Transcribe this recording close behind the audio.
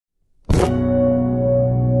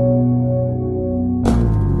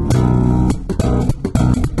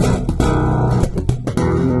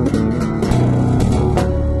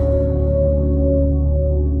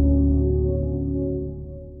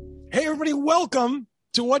Welcome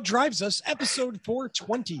to What Drives Us, episode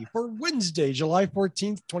 420 for Wednesday, July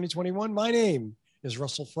 14th, 2021. My name is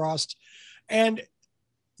Russell Frost. And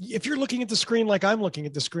if you're looking at the screen like I'm looking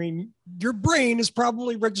at the screen, your brain is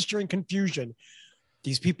probably registering confusion.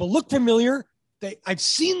 These people look familiar. I've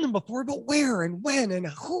seen them before, but where and when and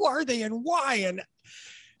who are they and why? And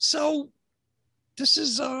so this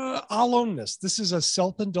is aloneness. This is a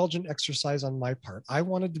self-indulgent exercise on my part. I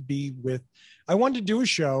wanted to do a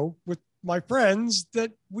show with my friends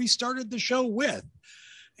that we started the show with.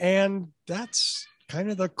 And that's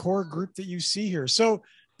kind of the core group that you see here. So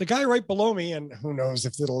the guy right below me, and who knows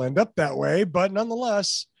if it'll end up that way, but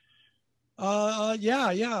nonetheless, Danny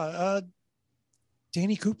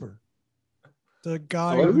Cooper, the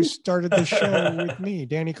guy who started the show with me,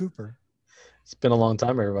 Danny Cooper. It's been a long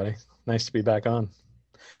time, everybody. Nice to be back on.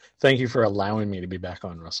 Thank you for allowing me to be back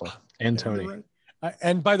on, Russell and Tony. Right.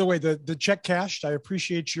 And by the way, the check cashed. I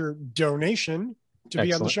appreciate your donation to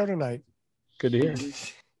be on the show tonight. Good to hear.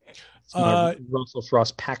 It's my Russell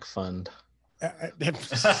Frost Pack Fund. Yeah.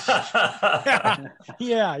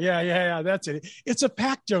 That's it. It's a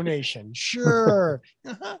pack donation. Sure.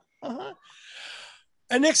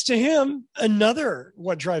 And next to him, another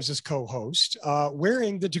What Drives Us co-host,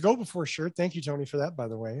 wearing the To Go Before shirt. Thank you, Tony, for that, by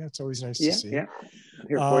the way. That's always nice to see. Yeah,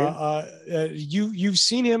 here for you. You've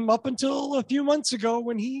seen him up until a few months ago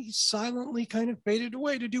when he silently kind of faded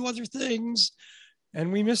away to do other things,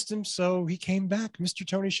 and we missed him, so he came back, Mr.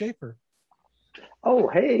 Tony Schaefer. Oh,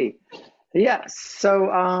 hey. Yes.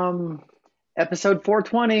 So episode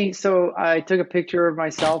 420. So I took a picture of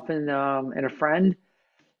myself and a friend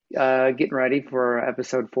getting ready for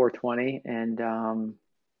episode 420, and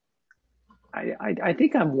I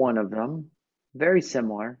think I'm one of them. Very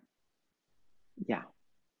similar. Yeah.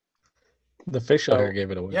 The facial hair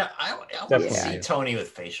gave it away. Yeah, I want to see Tony with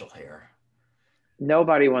facial hair.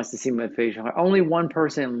 Nobody wants to see me with facial hair. Only one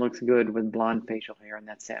person looks good with blonde facial hair, and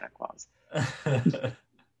that's Santa Claus.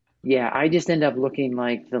 Yeah, I just end up looking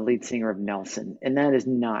like the lead singer of Nelson, and that is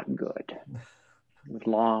not good. With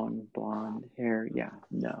long blonde hair,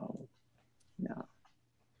 no.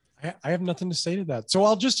 I have nothing to say to that. So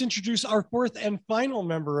I'll just introduce our fourth and final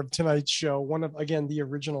member of tonight's show. One of, again, the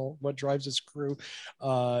original What Drives Us crew.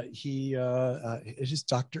 It is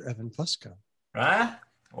Dr. Evan Fusco. Huh?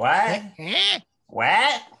 What?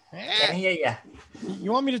 What? Can't hear you.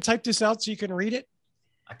 You want me to type this out so you can read it?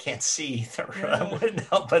 I can't see. I wouldn't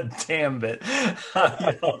help a damn bit.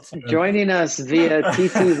 Joining us via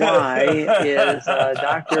TTY is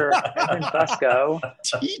Dr. Evan Fusco.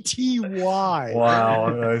 TTY.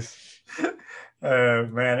 Wow.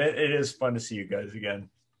 Man, it is fun to see you guys again.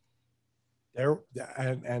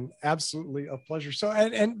 And absolutely a pleasure. So,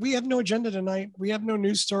 and we have no agenda tonight. We have no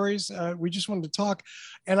news stories. We just wanted to talk.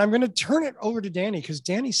 And I'm going to turn it over to Danny because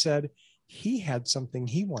Danny said he had something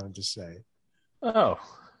he wanted to say. Oh,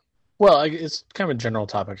 well, it's kind of a general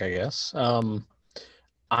topic, I guess.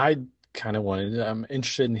 I kind of I'm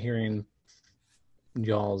interested in hearing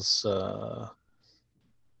y'all's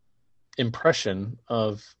impression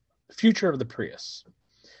of future of the Prius.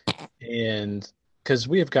 And because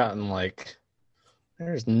we have gotten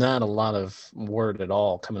there's not a lot of word at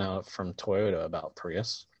all coming out from Toyota about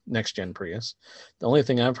Prius, next gen Prius. The only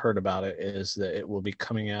thing I've heard about it is that it will be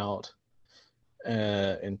coming out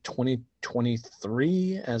in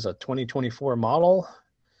 2023 as a 2024 model.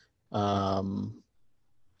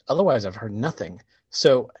 Otherwise, I've heard nothing.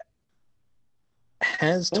 So,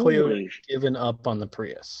 has Toyota given up on the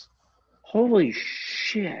Prius? Holy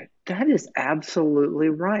shit. That is absolutely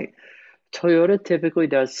right. Toyota typically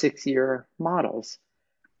does 6-year models.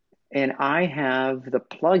 And I have the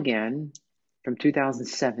plug-in from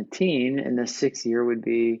 2017, and the 6th year would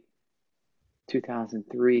be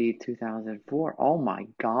 2003, 2004. Oh my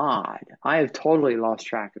God. I have totally lost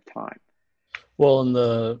track of time.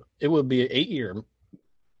 Well, it would be an 8-year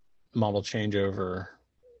model changeover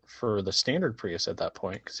for the standard Prius at that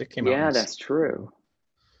point because it came out. Yeah, that's true.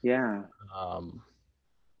 Yeah.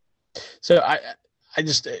 So I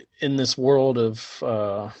just, in this world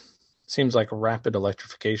of seems like rapid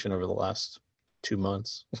electrification over the last 2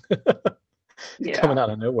 months coming out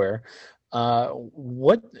of nowhere.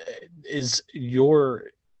 What is your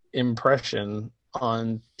impression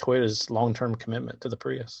on Toyota's long-term commitment to the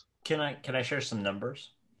Prius? Can I share some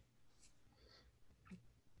numbers?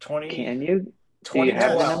 Can you?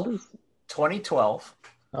 2012. 2012.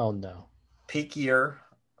 Oh no. Peak year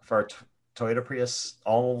for Toyota Prius,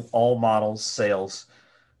 all models sales,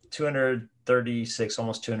 236,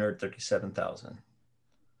 almost 237,000.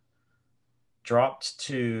 Dropped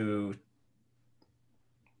to,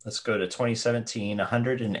 let's go to 2017,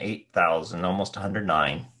 108,000, almost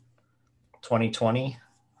 109. 2020,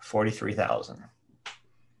 43,000.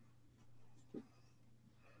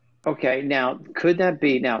 Okay, now could that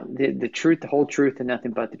be now the truth, the whole truth, and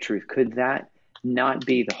nothing but the truth? Could that not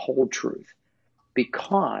be the whole truth?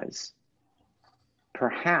 Because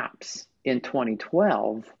perhaps in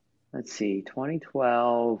 2012, let's see,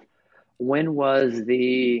 2012, when was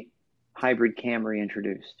the hybrid Camry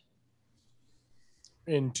introduced?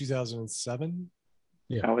 In 2007.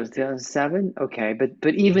 Yeah. Oh, it was 2007? Okay,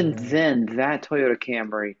 but even then, that Toyota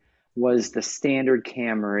Camry was the standard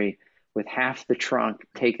Camry with half the trunk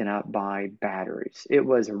taken up by batteries. It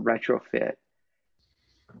was a retrofit.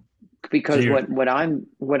 Because what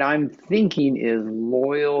I'm thinking is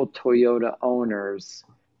loyal Toyota owners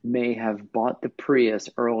may have bought the Prius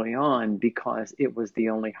early on because it was the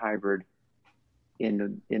only hybrid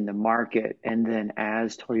in the market, and then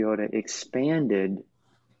as Toyota expanded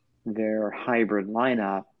their hybrid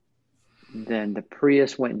lineup, then the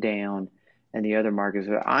Prius went down and the other markets.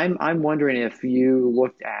 I'm wondering if you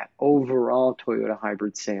looked at overall Toyota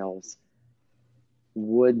hybrid sales,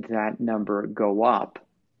 would that number go up?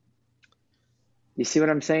 You see what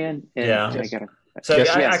I'm saying? And Yeah. I gotta, So Yes.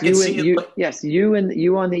 I can see it. yes,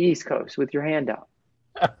 you on the East Coast with your hand up.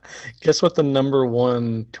 Guess what the number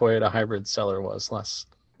one Toyota hybrid seller was last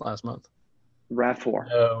month? RAV4.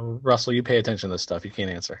 No, Russell, you pay attention to this stuff. You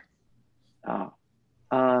can't answer.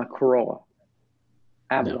 Corolla.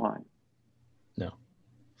 Avalon. No.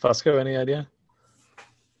 Fusco, any idea?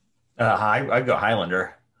 I'd go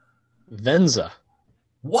Highlander. Venza.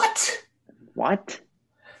 What? What?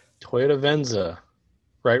 Toyota Venza.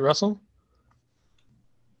 Right, Russell?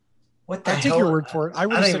 What the I hell? take your word for it. I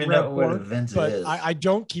would I have don't said even know what a RAV4, Venza but is. I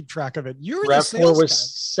don't keep track of it. You're the RAV4 sales was guy.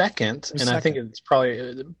 second, Was and I think second. it's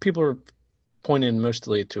probably people are pointing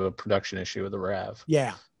mostly to a production issue with the RAV.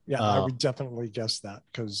 Yeah, I Um, would definitely guess that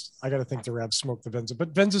because I got to think the RAV smoked the Venza, but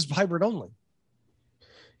Venza's hybrid only.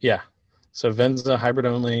 Yeah. So Venza hybrid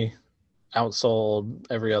only outsold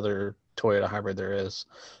every other Toyota hybrid there is.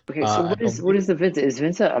 Okay, so I what is the Venza? Is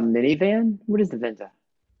Venza a minivan? What is the Venza?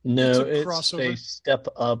 No, It's a it's crossover a step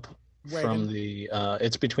up wagon. from the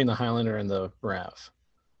it's between the Highlander and the RAV.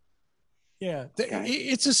 Yeah, Okay.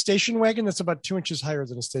 it's a station wagon that's about 2 inches higher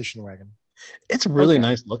than a station wagon. It's really Okay.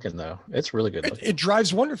 nice looking though. It's really good looking. It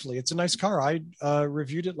drives wonderfully. It's a nice car. I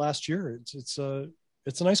reviewed it last year. It's a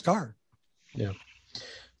nice car. Yeah.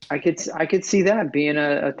 I could see that being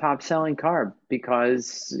a top selling car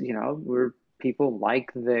because people like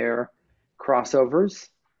their crossovers.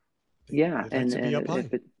 Yeah, They'd like to be up high.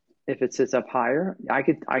 if it sits up higher, I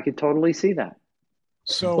could totally see that.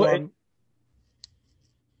 So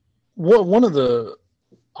Well, one of the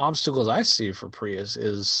obstacles I see for Prius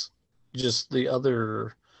is just the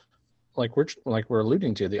other, like we're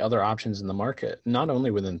alluding to, the other options in the market, not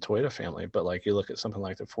only within the Toyota family, but like you look at something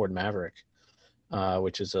like the Ford Maverick,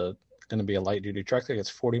 which is going to be a light duty truck that gets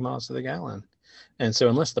 40 miles to the gallon. And so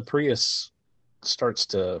unless the Prius starts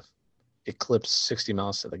to eclipse 60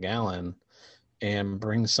 miles to the gallon and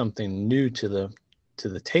bring something new to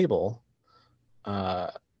the table,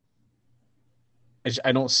 I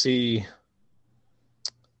don't see.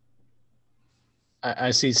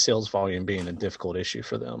 I see sales volume being a difficult issue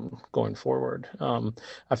for them going forward.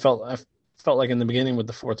 I felt like in the beginning with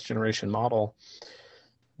the fourth generation model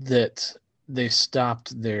that they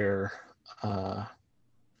stopped their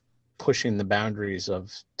pushing the boundaries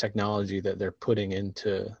of technology that they're putting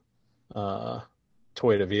into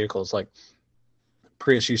Toyota vehicles. Like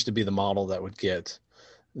Prius used to be the model that would get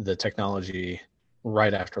the technology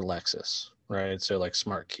right after Lexus, right? So like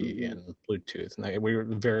Smart Key and Bluetooth, and we were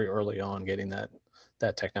very early on getting that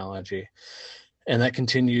technology, and that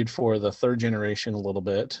continued for the third generation a little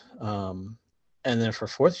bit, and then for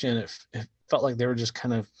fourth gen, it felt like they were just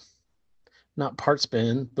kind of not parts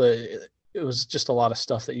bin, but it was just a lot of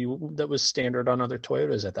stuff that was standard on other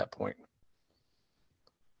Toyotas at that point.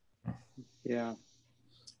 Yeah.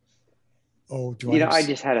 Oh, I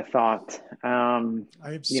just had a thought. I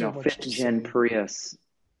have so much fifth to gen say. Prius,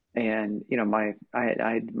 and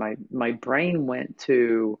my brain went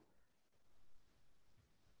to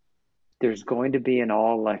there's going to be an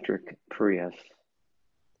all electric Prius,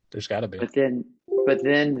 There's got to be. but then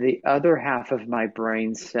the other half of my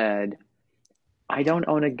brain said, I don't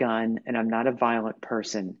own a gun and I'm not a violent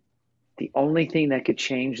person. The only thing that could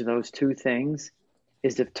change those two things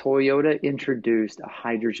is if Toyota introduced a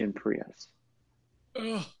hydrogen Prius.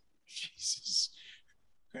 Oh, Jesus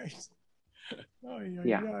Christ.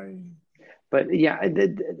 Yeah. But yeah,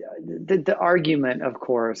 the argument, of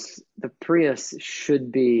course, the Prius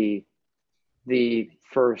should be the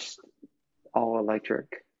first all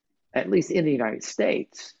electric, at least in the United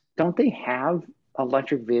States. Don't they have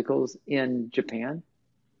electric vehicles in Japan?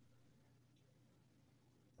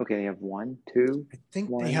 Okay, they have one, two. I think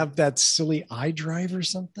one. they have that silly iDrive or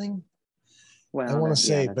something. Well, I want to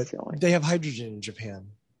say, that's but silly. they have hydrogen in Japan.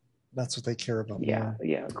 That's what they care about. Yeah, more.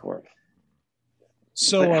 yeah, of course.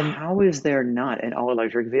 So but how is there not an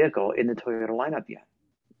all-electric vehicle in the Toyota lineup yet?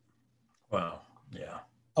 Well, yeah.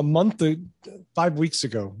 5 weeks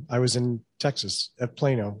ago, I was in Texas at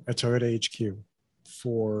Plano at Toyota HQ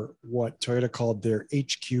for what Toyota called their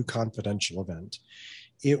HQ Confidential event.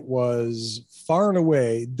 It was far and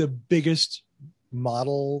away the biggest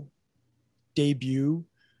model debut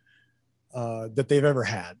that they've ever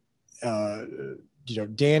had.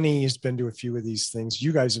 Danny has been to a few of these things.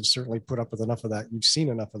 You guys have certainly put up with enough of that. You've seen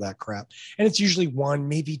enough of that crap. And it's usually one,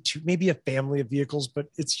 maybe two, maybe a family of vehicles, but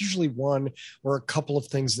it's usually one or a couple of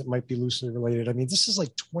things that might be loosely related. I mean, this is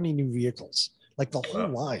like 20 new vehicles, like the whole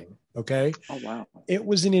line. Okay. Oh, wow. It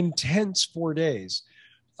was an intense 4 days.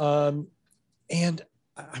 And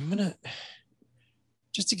I'm going to,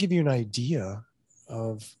 just to give you an idea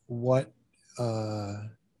of what, oh,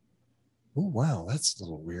 wow, that's a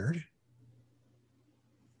little weird.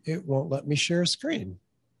 It won't let me share a screen.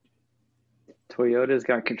 Toyota's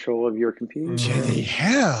got control of your computer. Yeah, they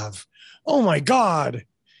have. Oh my God.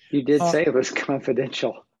 You did say it was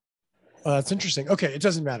confidential. That's interesting. Okay, it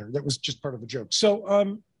doesn't matter. That was just part of the joke.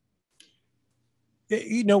 So,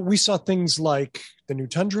 we saw things like the new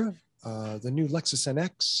Tundra, the new Lexus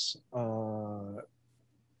NX,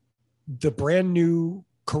 the brand new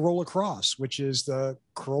Corolla Cross, which is the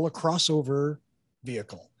Corolla crossover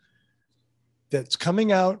vehicle that's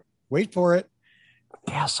coming out. Wait for it.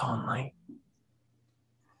 Gas only.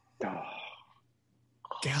 Oh.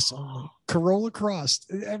 Gas only. Corolla Cross.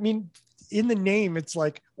 I mean, in the name, it's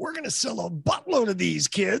like, we're going to sell a buttload of these,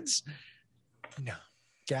 kids. No,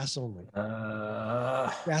 gas only.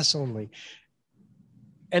 Gas only.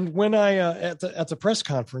 And when I, at the press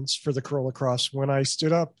conference for the Corolla Cross, when I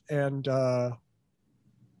stood up and kind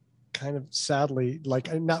of sadly, like,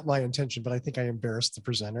 not my intention, but I think I embarrassed the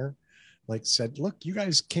presenter, like said, look, you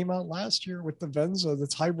guys came out last year with the Venza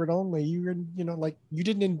that's hybrid only. You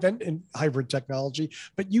didn't invent hybrid technology,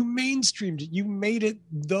 but you mainstreamed it. You made it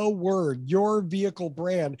the word. Your vehicle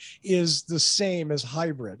brand is the same as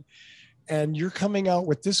hybrid. And you're coming out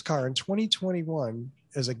with this car in 2021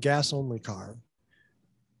 as a gas only car.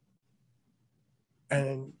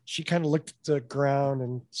 And she kind of looked at the ground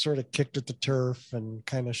and sort of kicked at the turf and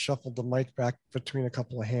kind of shuffled the mic back between a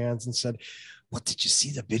couple of hands and said, what, did you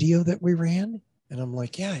see the video that we ran? And I'm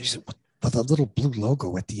like, yeah. She said, but the little blue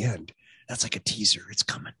logo at the end, that's like a teaser. It's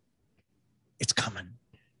coming. It's coming.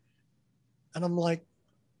 And I'm like,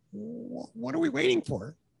 what are we waiting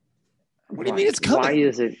for? What do you mean it's coming? Why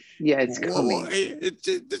is it? Yeah, it's coming.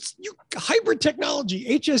 It's hybrid technology.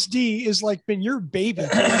 HSD is like been your baby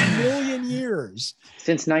for a million years.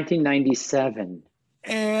 Since 1997.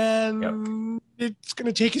 And it's going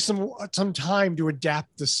to take you some time to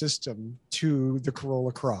adapt the system to the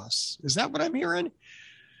Corolla Cross. Is that what I'm hearing?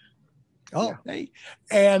 Oh, yeah. Hey.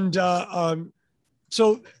 And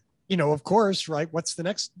so, of course, right, what's the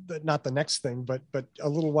next, not the next thing, but a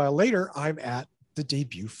little while later, I'm at the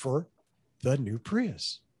debut for the new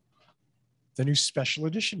Prius, the new special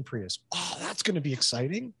edition Prius. Oh, that's going to be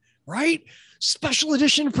exciting, right? Special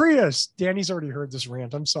edition Prius. Danny's already heard this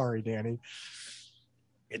rant. I'm sorry, Danny.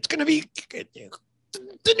 It's going to be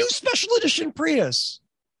the new special edition Prius.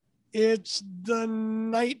 It's the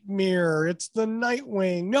Nightmare. It's the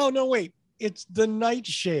Nightwing. No, wait. It's the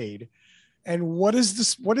Nightshade. And what is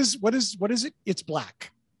this? What is it? It's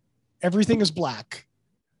black. Everything is black.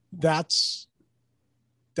 That's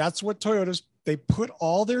what Toyota's, they put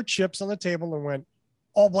all their chips on the table and went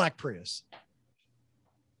all black Prius.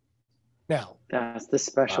 Now, that's the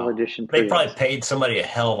special edition Prius. They probably paid somebody a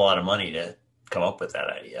hell of a lot of money to come up with that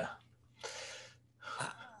idea.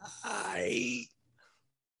 I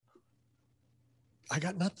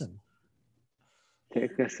got nothing.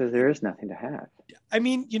 So there is nothing to have. I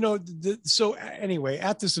mean, so anyway,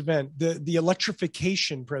 at this event, the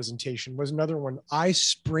electrification presentation was another one. I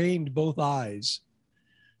sprained both eyes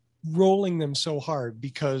rolling them so hard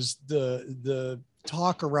because the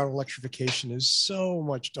talk around electrification is so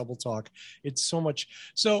much double talk. It's so much.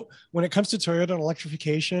 So when it comes to Toyota and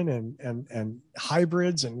electrification and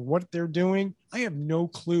hybrids and what they're doing, I have no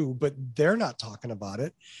clue, but they're not talking about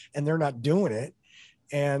it and they're not doing it.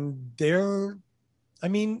 And come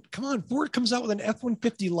on, Ford comes out with an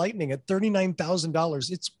F-150 Lightning at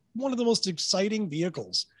 $39,000. It's one of the most exciting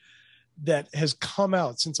vehicles that has come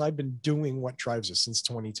out since I've been doing What Drives Us since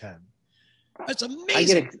 2010. That's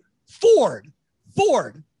amazing. Ford.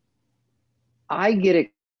 I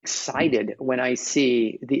get excited when I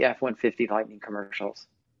see the F-150 Lightning commercials.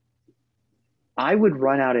 I would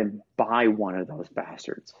run out and buy one of those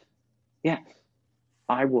bastards. Yes,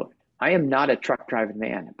 I would. I am not a truck driving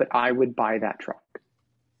man, but I would buy that truck.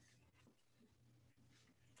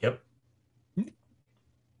 Yep.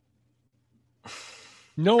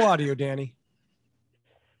 No audio, Danny.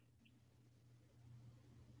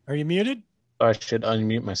 Are you muted? I should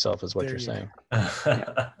unmute myself, is what There you're you saying.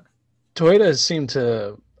 Yeah. Toyota has seemed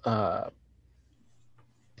to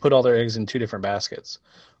put all their eggs in two different baskets.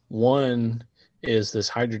 One is this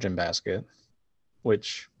hydrogen basket,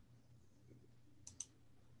 which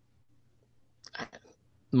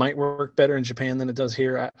might work better in Japan than it does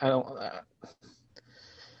here. I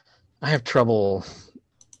have trouble.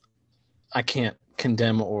 I can't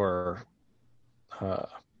condemn or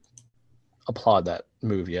applaud that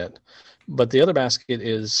move yet. But the other basket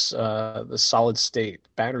is the solid state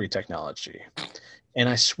battery technology. And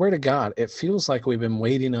I swear to God, it feels like we've been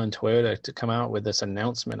waiting on Toyota to come out with this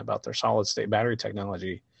announcement about their solid state battery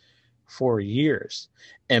technology for years.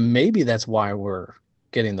 And maybe that's why we're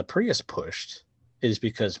getting the Prius pushed, is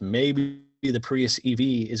because maybe the Prius EV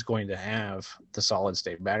is going to have the solid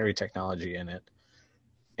state battery technology in it.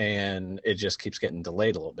 And it just keeps getting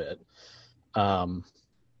delayed a little bit. But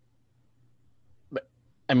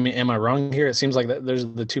I mean, am I wrong here? It seems like there's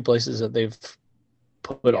the two places that they've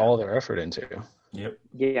put all their effort into. Yep.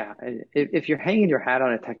 Yeah. If you're hanging your hat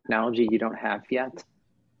on a technology you don't have yet,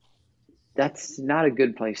 that's not a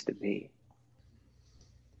good place to be.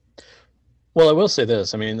 Well, I will say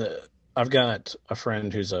this. I mean, I've got a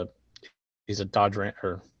friend he's a Dodge Ram,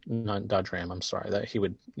 or not Dodge Ram. I'm sorry that he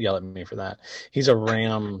would yell at me for that. He's a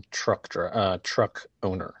Ram truck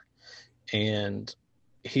owner, and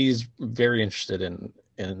he's very interested in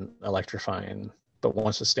electrifying, but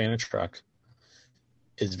wants to stay in a truck.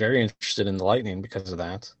 Is very interested in the Lightning because of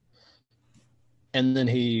that. And then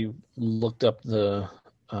he looked up the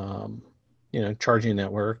charging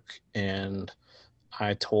network, and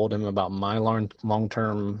I told him about my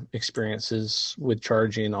long-term experiences with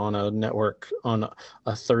charging on a network, on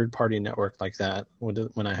a third-party network like that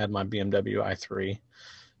when I had my BMW i3.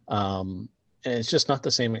 And it's just not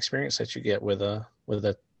the same experience that you get with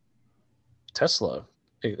a Tesla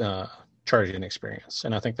charging experience.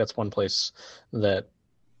 And I think that's one place that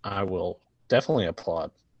I will definitely applaud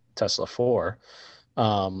Tesla for.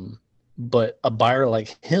 But a buyer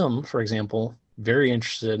like him, for example, very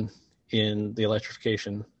interested in the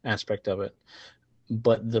electrification aspect of it,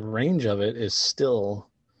 but the range of it is still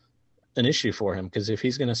an issue for him, because if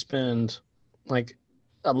he's going to spend like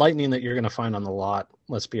a Lightning that you're going to find on the lot,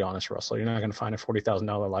 let's be honest, Russell, you're not going to find a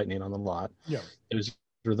 $40,000 Lightning on the lot. Yeah. Those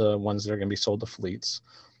are the ones that are going to be sold to fleets.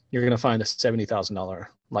 You're going to find a $70,000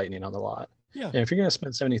 Lightning on the lot. Yeah. And if you're going to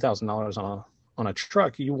spend $70,000 on a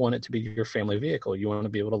truck, you want it to be your family vehicle. You want to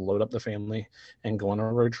be able to load up the family and go on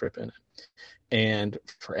a road trip in it. And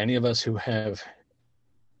for any of us who have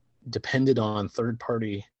depended on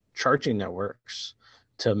third-party charging networks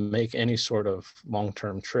to make any sort of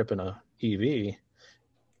long-term trip in a EV,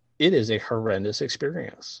 it is a horrendous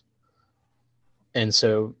experience. And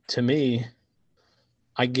so to me,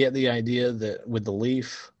 I get the idea that with the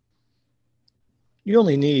Leaf, you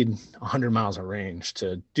only need 100 miles of range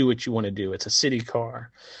to do what you want to do. It's a city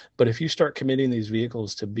car. But if you start committing these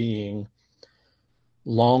vehicles to being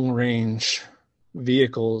long-range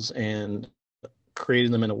vehicles and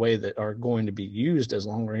creating them in a way that are going to be used as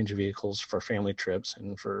long-range vehicles for family trips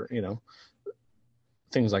and for,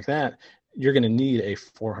 things like that, you're going to need a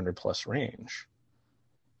 400 plus range,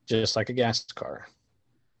 just like a gas car.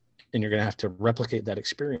 And you're going to have to replicate that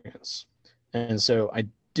experience. And so I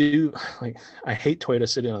hate Toyota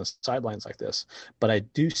sitting on the sidelines like this, but I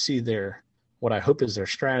do see what I hope is their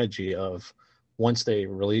strategy of, once they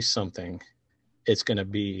release something, it's going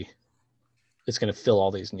to fill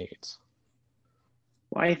all these needs.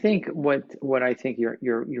 Well, I think what I think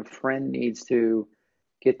your friend needs to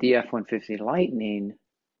get the F-150 Lightning,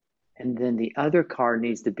 and then the other car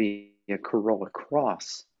needs to be a Corolla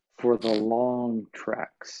Cross for the long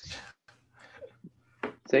treks.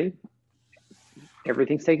 See,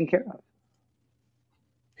 everything's taken care of.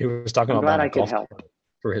 He was talking I'm about glad I could help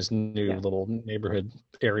for his new little neighborhood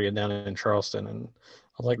area down in Charleston, and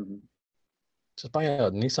I was like, just buy a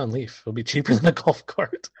Nissan Leaf. It'll be cheaper than a golf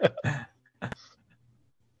cart.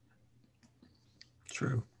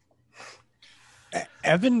 True.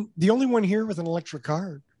 Evan, the only one here with an electric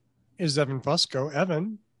car is Evan Fusco.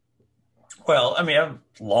 Evan. Well, I mean, I've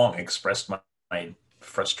long expressed my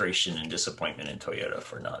frustration and disappointment in Toyota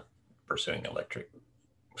for not pursuing electric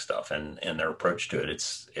stuff, and their approach to it.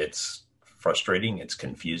 It's frustrating. It's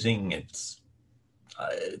confusing.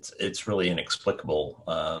 it's really inexplicable.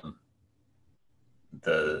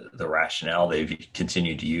 The rationale they've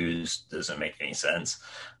continued to use doesn't make any sense.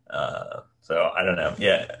 So I don't know.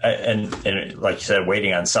 Yeah, and like you said,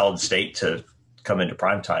 waiting on solid state to come into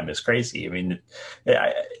prime time is crazy. I mean,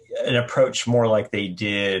 an approach more like they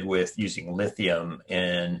did with using lithium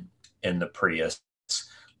in the Prius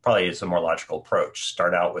probably is a more logical approach.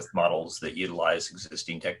 Start out with models that utilize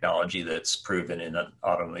existing technology that's proven in an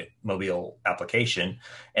automobile application,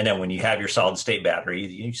 and then when you have your solid state battery,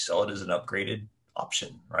 you sell it as an upgraded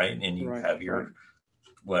option, right? And you have your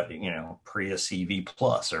Prius EV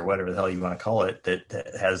Plus or whatever the hell you want to call it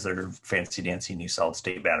that has their fancy dancy new solid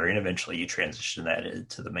state battery, and eventually you transition that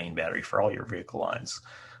into the main battery for all your vehicle lines.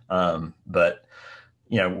 But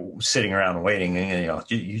sitting around and waiting,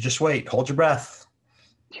 you just wait, hold your breath.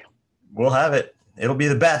 We'll have it. It'll be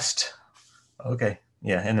the best. Okay.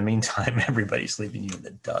 Yeah. In the meantime, everybody's leaving you in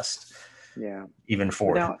the dust. Yeah. Even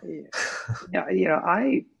Ford. Now,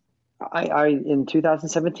 I in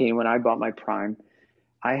 2017, when I bought my Prime,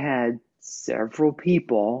 I had several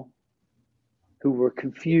people who were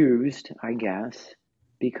confused, I guess,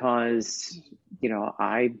 because,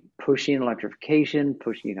 I pushing electrification,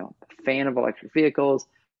 a fan of electric vehicles.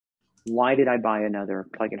 Why did I buy another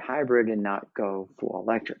plug-in hybrid and not go full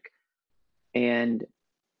electric? And,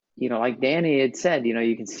 like Danny had said,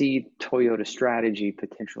 you can see Toyota strategy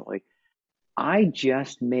potentially. I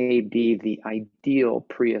just may be the ideal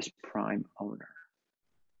Prius Prime owner.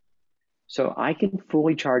 So I can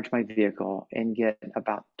fully charge my vehicle and get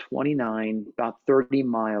about 30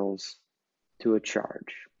 miles to a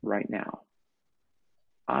charge right now.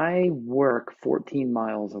 I work 14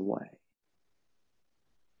 miles away.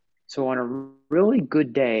 So on a really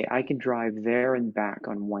good day, I can drive there and back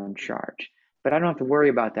on one charge. But I don't have to worry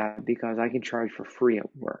about that because I can charge for free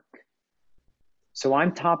at work. So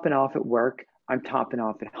I'm topping off at work. I'm topping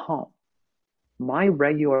off at home. My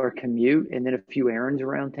regular commute and then a few errands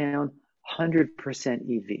around town, 100%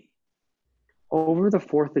 EV. Over the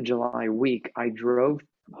 4th of July week, I drove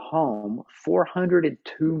home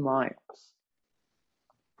 402 miles.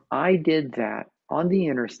 I did that on the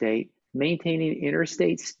interstate, maintaining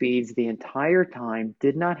interstate speeds the entire time,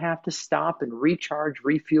 did not have to stop and recharge,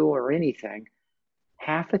 refuel, or anything.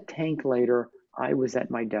 Half a tank later, I was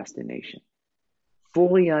at my destination,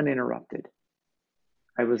 fully uninterrupted.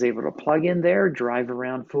 I was able to plug in there, drive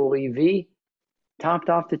around full EV, topped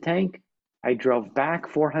off the tank. I drove back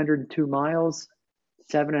 402 miles,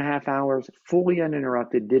 7.5 hours, fully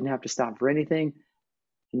uninterrupted, didn't have to stop for anything.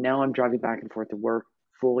 And now I'm driving back and forth to work,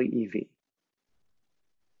 fully EV.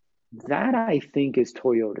 That, I think, is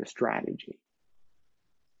Toyota's strategy.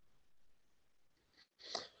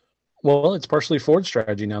 Well, it's partially Ford's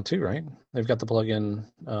strategy now too, right? They've got the plug-in.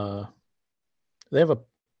 They have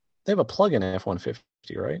a plug-in F-150,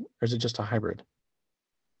 right? Or is it just a hybrid?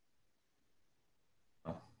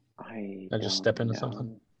 I just step into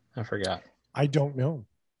something. I forgot. I don't know.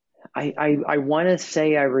 I want to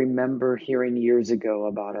say I remember hearing years ago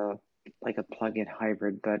about a plug-in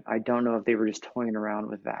hybrid, but I don't know if they were just toying around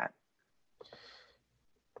with that.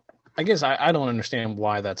 I guess I don't understand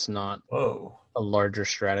why that's not Whoa. a larger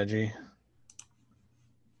strategy.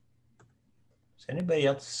 Is anybody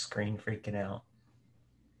else's screen freaking out?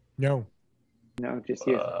 No. No, just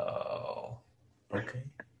you. Oh. Okay.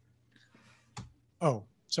 Oh,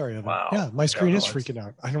 sorry, Evan. Wow. Yeah, my screen is freaking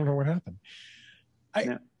out. I don't know what happened.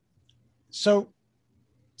 No. So,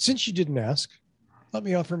 since you didn't ask, let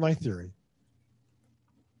me offer my theory.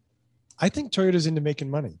 I think Toyota's into making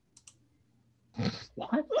money.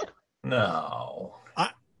 What? No.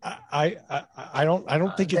 I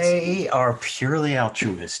don't think they are purely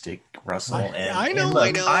altruistic, Russell. I know.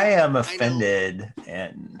 I am offended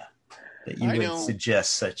and that you would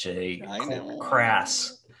suggest such a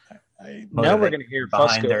crass. Now we're going to hear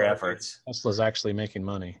behind Fusco their efforts. Tesla's actually making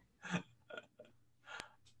money.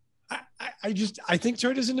 I think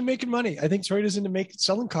Toyota's into making money. I think Toyota's into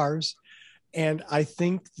selling cars, and I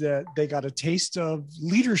think that they got a taste of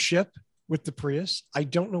leadership with the Prius. I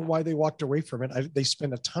don't know why they walked away from it. They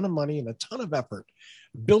spent a ton of money and a ton of effort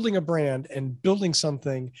building a brand and building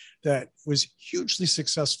something that was hugely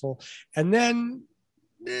successful. And then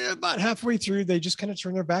about halfway through, they just kind of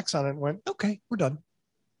turned their backs on it and went, okay, we're done.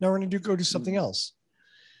 Now we're going to go do something else.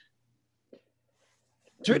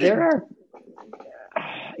 There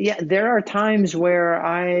are times where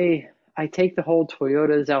I take the whole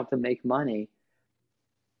Toyotas out to make money,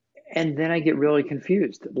 and then I get really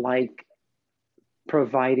confused, like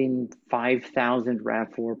providing 5,000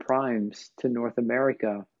 RAV4 primes to North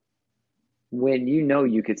America when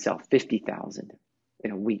you could sell 50,000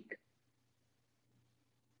 in a week.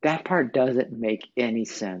 That part doesn't make any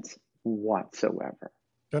sense whatsoever.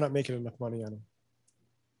 They're not making enough money on them.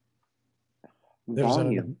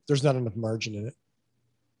 Volume. There's not enough margin in it.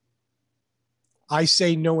 I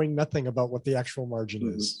say knowing nothing about what the actual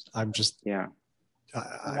margin is. I'm just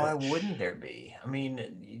Why wouldn't there be? I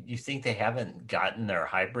mean, you think they haven't gotten their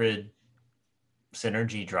hybrid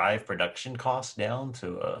synergy drive production costs down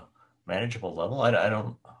to a manageable level?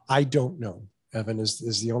 I don't know. Evan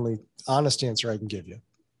is the only honest answer I can give you.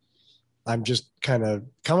 I'm just kind of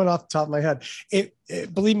coming off the top of my head.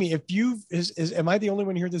 Believe me, if am I the only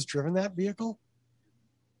one here that's driven that vehicle?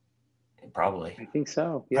 Probably. I think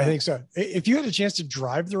so. Yeah. I think so. If you had a chance to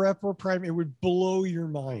drive the RAV4 Prime, it would blow your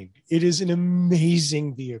mind. It is an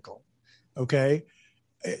amazing vehicle. Okay.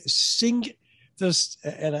 I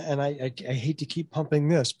hate to keep pumping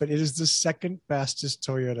this, but it is the second fastest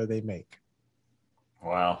Toyota they make.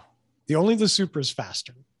 Wow. The Supra is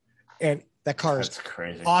faster. And that car is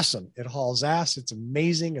crazy. Awesome. It hauls ass. It's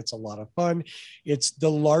amazing. It's a lot of fun. It's the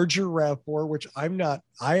larger RAV4, which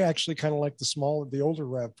I actually kind of like the older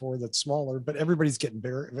RAV4 that's smaller, but everybody's getting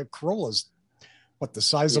bigger. The Corolla's the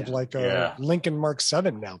size of like a Lincoln Mark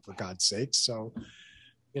 7 now, for God's sake. So,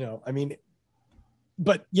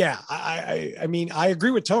 but yeah, I mean, I agree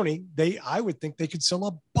with Tony. I would think they could sell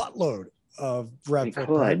a buttload of RAV4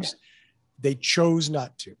 Primes. They chose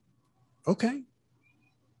not to. Okay.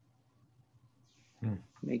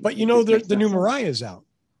 But the new Mirai is out.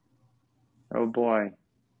 Oh boy.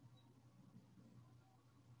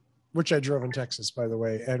 Which I drove in Texas, by the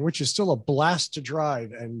way, and which is still a blast to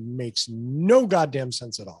drive and makes no goddamn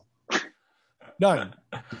sense at all. None.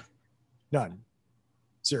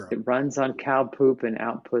 Zero. It runs on cow poop and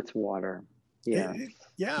outputs water. Yeah.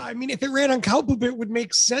 I mean, if it ran on cow poop, it would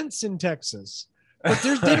make sense in Texas. But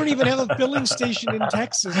they don't even have a filling station in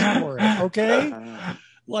Texas for it. Okay.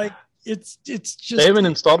 It's just. They haven't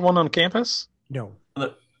installed one on campus? No.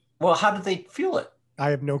 Well, how did they fuel it? I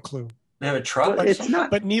have no clue. They have a truck. Well, it's not.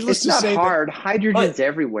 But needless to say, hard. Hydrogen's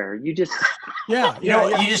everywhere. You just. You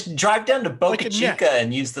just drive down to Boca Chica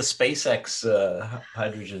and use the SpaceX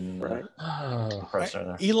hydrogen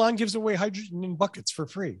compressor there. Elon gives away hydrogen in buckets for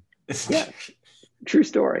free. Yeah, true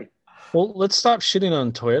story. Well, let's stop shitting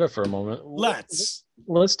on Toyota for a moment.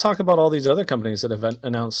 Let's talk about all these other companies that have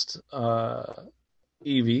announced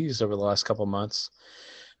EVs over the last couple of months.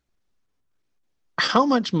 How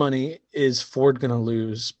much money is Ford going to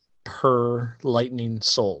lose per Lightning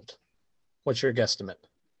sold? What's your guesstimate?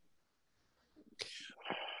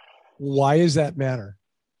 Why does that matter?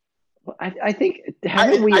 I think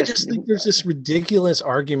I just think there's this ridiculous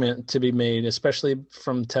argument to be made, especially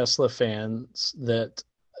from Tesla fans, that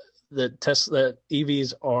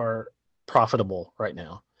EVs are profitable right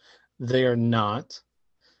now. They are not.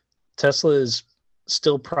 Tesla is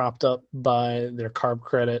still propped up by their carb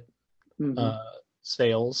credit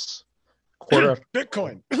sales.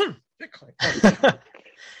 Bitcoin.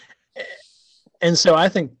 And so I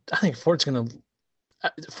think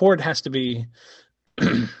Ford has to be.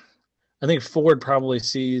 I think Ford probably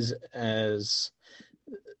sees as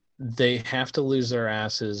they have to lose their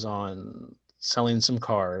asses on selling some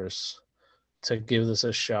cars to give this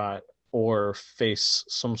a shot, or face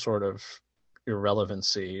some sort of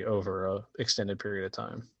irrelevancy over an extended period of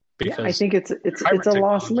time. Because I think it's a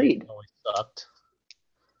lost lead. Sucked.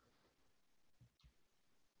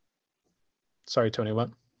 Sorry, Tony,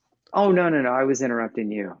 what? Oh, no. I was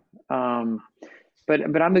interrupting you.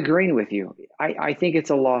 But I'm agreeing with you. I think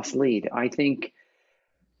it's a lost lead. I think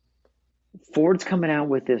Ford's coming out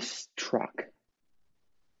with this truck.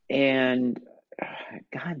 And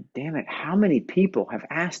God damn it, how many people have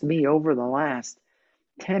asked me over the last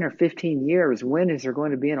 10 or 15 years, when is there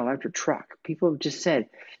going to be an electric truck? People have just said,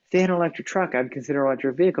 if they had an electric truck, I'd consider an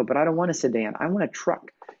electric vehicle, but I don't want a sedan. I want a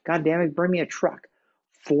truck. God damn it, bring me a truck.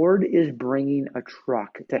 Ford is bringing a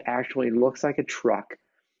truck that actually looks like a truck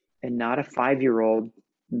and not a 5-year-old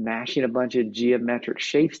mashing a bunch of geometric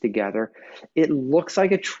shapes together. It looks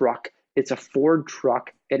like a truck. It's a Ford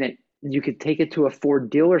truck, and you could take it to a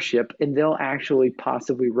Ford dealership and they'll actually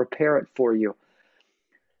possibly repair it for you.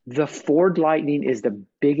 The Ford Lightning is the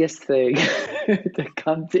biggest thing to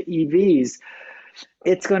come to EVs.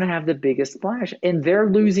 It's going to have the biggest splash, and they're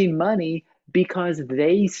losing money because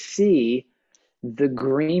they see the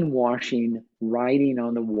greenwashing writing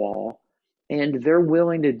on the wall, and they're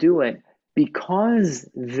willing to do it because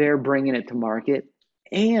they're bringing it to market,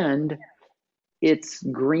 and it's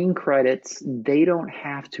green credits they don't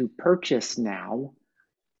have to purchase now.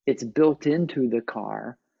 It's built into the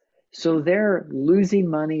car. So they're losing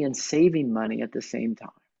money and saving money at the same time.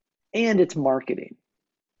 And it's marketing.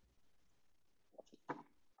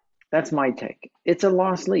 That's my take. It's a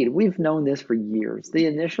lost lead. We've known this for years. The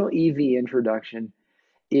initial EV introduction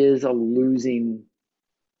is a losing,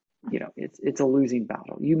 it's a losing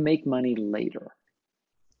battle. You make money later.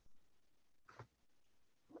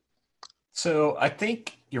 So I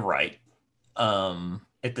think you're right.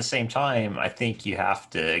 At the same time, I think you have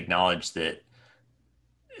to acknowledge that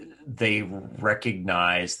they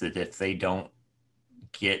recognize that if they don't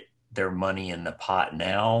get their money in the pot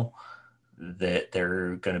now, that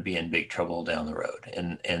they're going to be in big trouble down the road.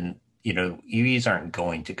 And EVs aren't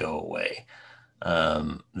going to go away.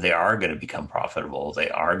 They are going to become profitable. They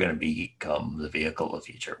are going to become the vehicle of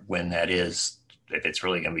the future. When that is, if it's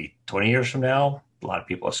really going to be 20 years from now, a lot of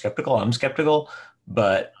people are skeptical. I'm skeptical,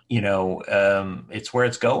 but it's where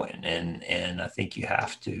it's going. And I think you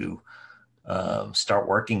have to start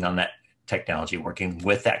working on that technology, working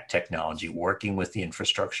with that technology, working with the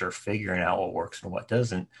infrastructure, figuring out what works and what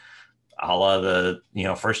doesn't. A la the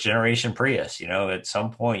first generation Prius. At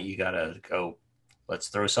some point you got to go, let's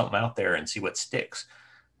throw something out there and see what sticks,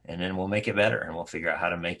 and then we'll make it better, and we'll figure out how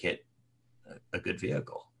to make it a good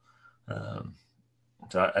vehicle.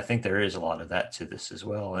 So I think there is a lot of that to this as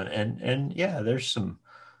well, and yeah, there's some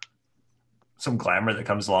glamour that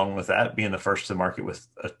comes along with that, being the first to market with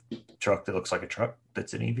a truck that looks like a truck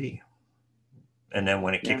that's an EV. And then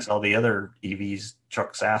when it kicks all the other EVs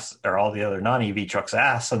trucks ass, or all the other non-EV trucks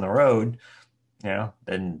ass on the road,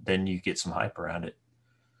 then you get some hype around it.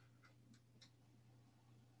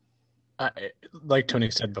 Like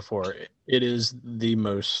Tony said before, it is the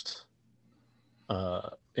most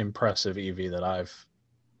impressive EV that I've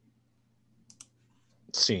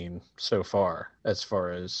seen so far as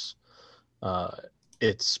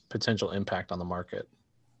its potential impact on the market.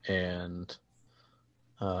 And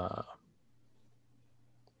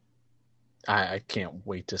I can't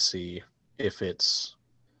wait to see if sales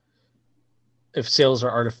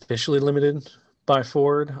are artificially limited by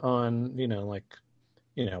Ford on,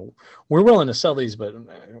 we're willing to sell these, but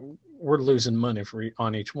we're losing money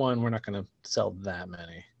on each one. We're not going to sell that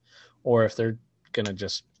many. Or if they're going to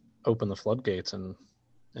just open the floodgates and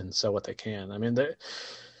sell what they can. I mean,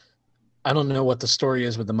 I don't know what the story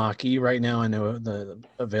is with the Mach-E right now. I know the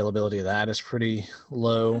availability of that is pretty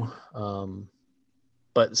low.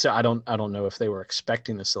 But so I don't know if they were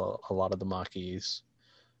expecting to sell a lot of the Mach-E's,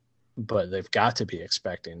 but they've got to be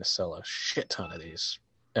expecting to sell a shit ton of these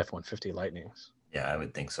F-150 Lightnings. Yeah, I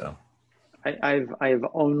would think so. I've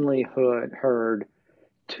only heard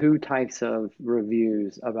two types of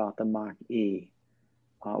reviews about the Mach-E.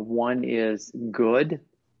 One is good,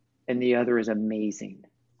 and the other is amazing.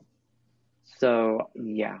 So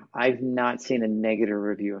yeah, I've not seen a negative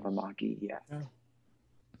review of a Mach-E yet. Yeah.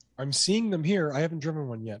 I'm seeing them here. I haven't driven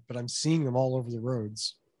one yet, but I'm seeing them all over the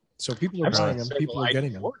roads. So people are buying them. People are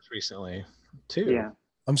getting them recently too. Yeah.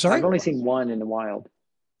 I'm sorry. I've only seen one in the wild.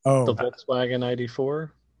 Oh, the Volkswagen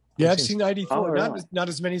ID4. Yeah, I've seen the ID4. Oh, really? Not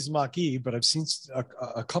as many as Mach-E, but I've seen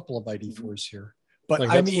a couple of ID4s here. But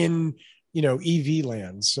I'm in EV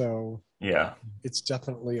land, so yeah, it's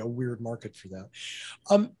definitely a weird market for that.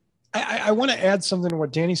 I want to add something to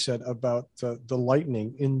what Danny said about the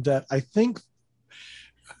Lightning, in that I think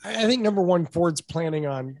number one, Ford's planning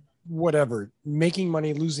on making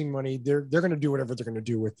money, losing money. They're going to do whatever they're going to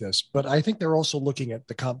do with this. But I think they're also looking at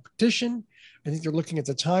the competition. I think they're looking at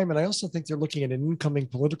the time. And I also think they're looking at an incoming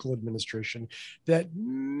political administration that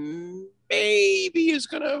maybe is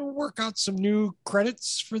going to work out some new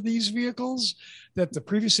credits for these vehicles that the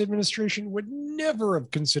previous administration would never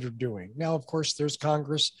have considered doing. Now, of course, there's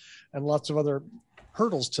Congress and lots of other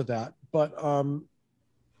hurdles to that. But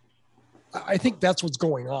I think that's what's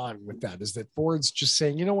going on with that, is that Ford's just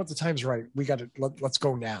saying, you know what, the time's right. We got to let's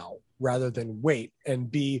go now, rather than wait and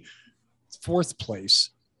be fourth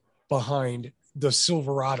place behind the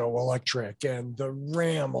Silverado electric and the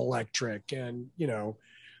Ram electric and,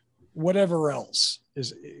 whatever else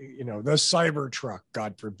is, the Cybertruck,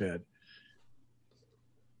 God forbid.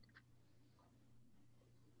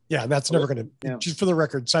 Yeah, that's never going to, just for the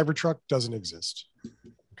record, Cybertruck doesn't exist.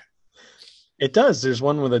 It does. There's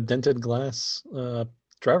one with a dented glass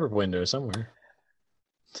driver window somewhere.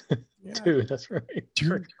 Yeah. Two, that's right.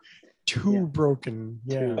 Two broken.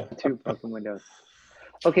 Yeah. Two broken windows.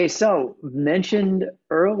 Okay, so mentioned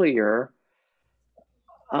earlier,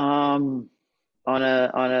 on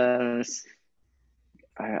a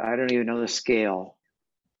I don't even know the scale.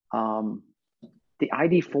 The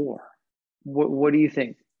ID4. What do you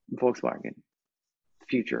think, Volkswagen?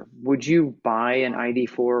 Future. Would you buy an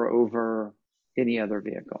ID4 over any other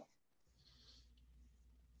vehicle?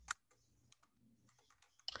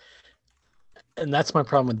 And that's my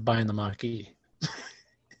problem with buying the Mach-E.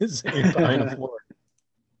 Is you're buying a Ford.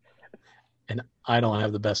 I don't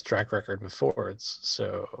have the best track record with Fords,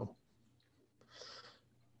 so.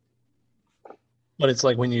 But it's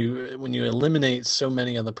like when you eliminate so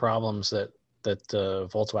many of the problems that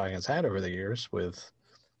Volkswagen's had over the years with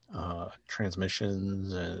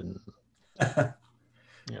transmissions and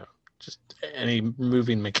just any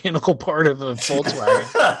moving mechanical part of a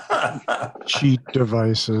Volkswagen, cheat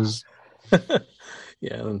devices,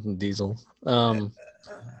 and diesel.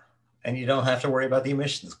 And you don't have to worry about the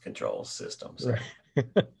emissions control systems. Right.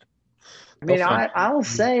 I mean, I'll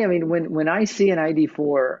say, I mean, when I see an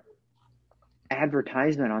ID4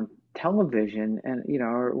 advertisement on television, and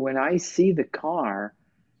or when I see the car,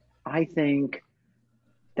 I think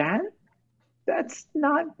that's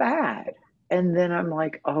not bad. And then I'm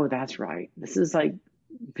like, oh, that's right. This is like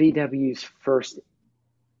VW's first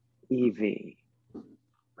EV.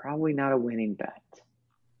 Probably not a winning bet.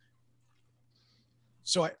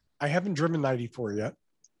 So I haven't driven the ID4 yet.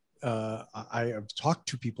 I have talked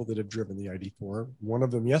to people that have driven the ID4. One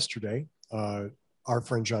of them yesterday, our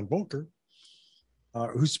friend John Volker,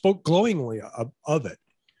 who spoke glowingly of it.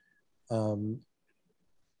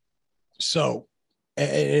 So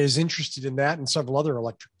is interested in that and several other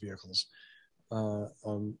electric vehicles. I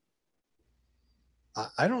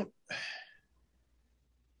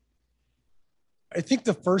think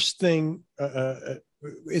the first thing,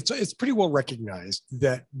 it's pretty well recognized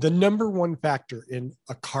that the number one factor in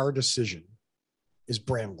a car decision is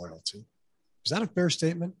brand loyalty. Is that a fair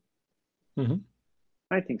statement? Mm-hmm.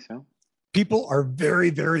 I think so. People are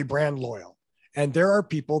very, very brand loyal. And there are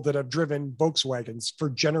people that have driven Volkswagens for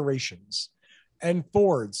generations and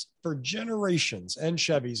Fords for generations and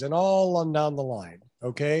Chevys and all on down the line.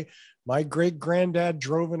 Okay. My great granddad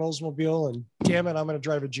drove an Oldsmobile, and damn it, I'm going to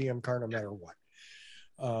drive a GM car no matter what.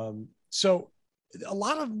 So a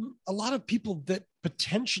lot of people that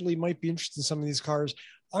potentially might be interested in some of these cars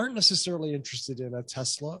aren't necessarily interested in a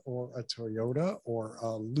Tesla or a Toyota or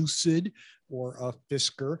a Lucid or a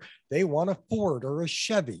Fisker. They want a Ford or a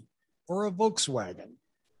Chevy or a Volkswagen,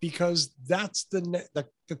 because that's the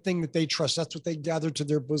thing that they trust. That's what they gather to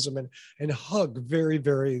their bosom and hug very,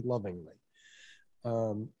 very lovingly.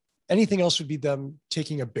 Anything else would be them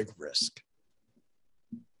taking a big risk.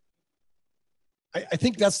 I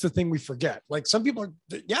think that's the thing we forget. Like, some people are,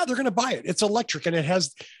 they're going to buy it. It's electric. And it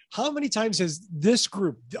has, how many times has this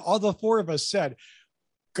group, all the four of us, said,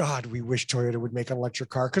 God, we wish Toyota would make an electric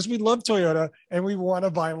car because we love Toyota and we want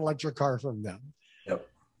to buy an electric car from them. Yep.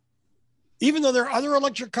 Even though there are other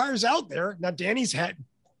electric cars out there. Now,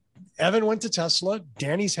 Evan went to Tesla.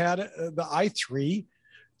 Danny's had the i3.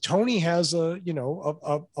 Tony has a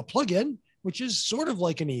plug-in, which is sort of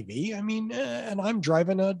like an EV. I mean, and I'm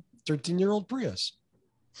driving a 13-year-old Prius.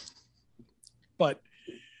 But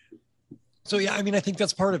so, yeah, I mean, I think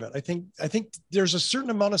that's part of it. I think there's a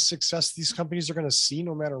certain amount of success these companies are going to see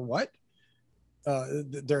no matter what.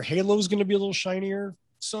 Their halo is going to be a little shinier.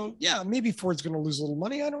 So, yeah, maybe Ford's going to lose a little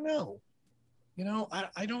money. I don't know.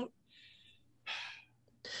 I don't.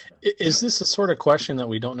 Is this a sort of question that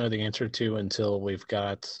we don't know the answer to until we've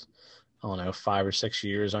got, 5 or 6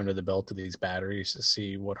 years under the belt of these batteries to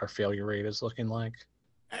see what our failure rate is looking like?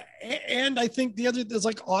 And I think the other is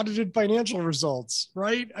like audited financial results,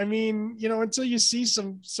 right? I mean, until you see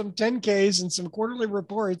some 10Ks and some quarterly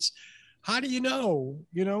reports, how do you know?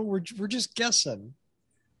 We're just guessing.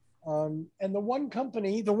 And the one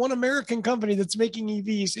American company that's making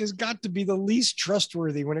EVs has got to be the least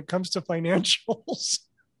trustworthy when it comes to financials.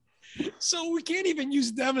 So we can't even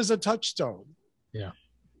use them as a touchstone. Yeah.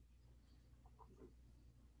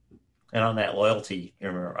 And on that loyalty,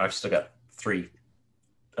 remember, I've still got 3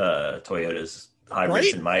 Toyotas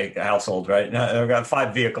hybrids in my household, right? Now I've got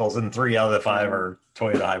 5 vehicles and 3 out of the 5 are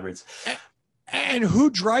Toyota hybrids. And who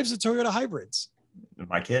drives the Toyota hybrids?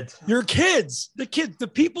 My kids. Your kids, the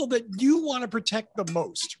people that you want to protect the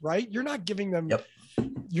most, right? You're not giving them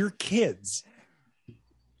your kids.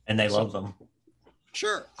 And they love them.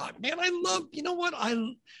 Sure. Man, I love,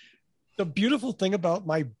 the beautiful thing about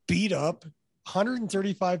my beat up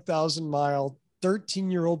 135,000 mile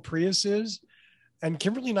 13-year-old Prius is, and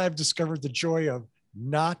Kimberly and I have discovered the joy of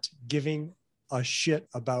not giving a shit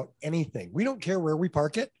about anything. We don't care where we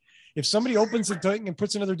park it. If somebody opens the thing and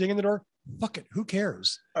puts another ding in the door, fuck it. Who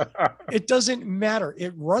cares? It doesn't matter.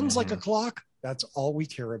 It runs like a clock. That's all we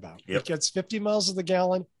care about. Yep. It gets 50 miles to the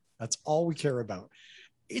gallon. That's all we care about.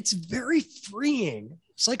 It's very freeing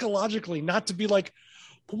psychologically not to be like,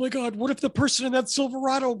 oh my God, what if the person in that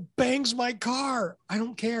Silverado bangs my car? I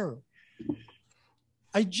don't care.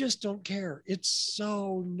 I just don't care. It's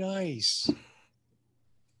so nice.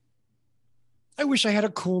 I wish I had a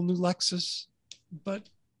cool new Lexus, but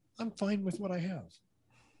I'm fine with what I have.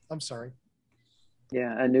 I'm sorry.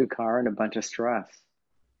 Yeah, a new car and a bunch of stress.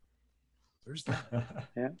 There's that.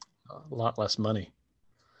 Yeah. A lot less money.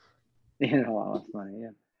 A lot less money,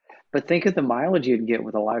 yeah. But think of the mileage you'd get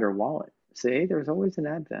with a lighter wallet. See, there's always an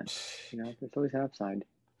advent. There's always an upside.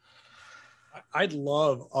 I'd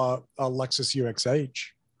love a Lexus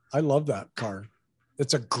UXH. I love that car.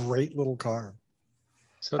 It's a great little car.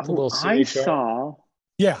 So that's a little CHR. I saw.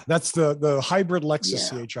 Yeah, that's the hybrid Lexus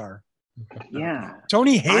CHR. Yeah.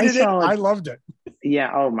 Tony hated it. I loved it.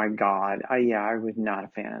 Yeah. Oh my God. I was not a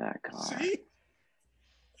fan of that car. See?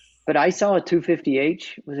 But I saw a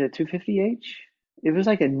 250H. Was it a 250H? It was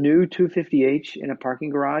like a new 250H in a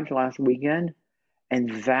parking garage last weekend,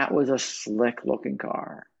 and that was a slick looking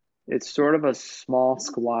car. It's sort of a small,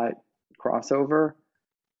 squat crossover,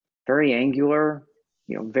 very angular,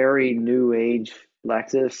 very new age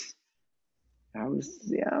Lexus. I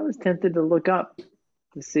was tempted to look up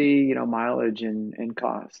to see, mileage and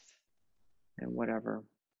cost and whatever.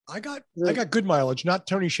 I got good mileage, not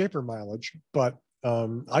Tony Schaefer mileage, but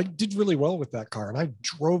I did really well with that car, and I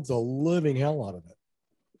drove the living hell out of it.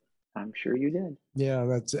 I'm sure you did. Yeah,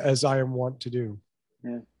 that's as I am wont to do.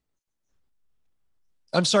 Yeah.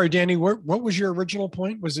 I'm sorry, Danny. What was your original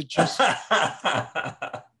point? Was it just?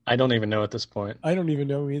 I don't even know at this point. I don't even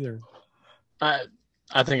know either. I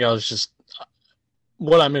think I was just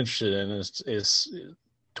what I'm interested in is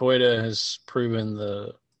Toyota has proven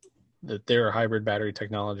that their hybrid battery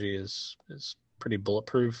technology is pretty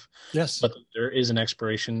bulletproof. Yes, but there is an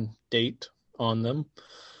expiration date on them.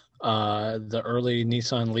 The early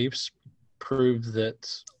Nissan Leafs proved that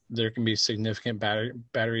there can be significant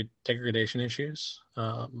battery degradation issues.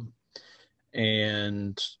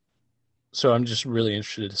 And so I'm just really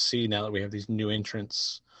interested to see, now that we have these new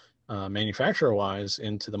entrants manufacturer-wise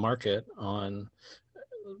into the market, on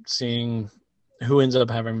seeing who ends up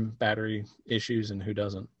having battery issues and who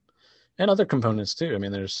doesn't. And other components too. I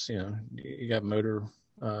mean, there's, you got motor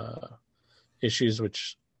issues,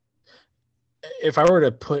 which if I were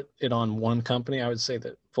to put it on one company, I would say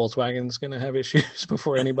that Volkswagen's going to have issues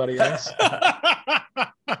before anybody else.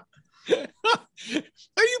 Are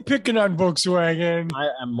you picking on Volkswagen?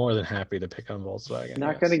 I'm more than happy to pick on Volkswagen.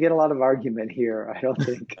 Not going to get a lot of argument here, I don't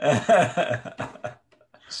think.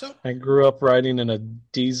 So I grew up riding in a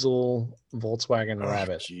diesel Volkswagen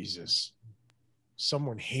Rabbit. Jesus.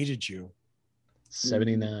 Someone hated you.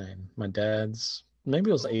 79. My dad's, maybe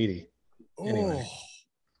it was 80. Anyway,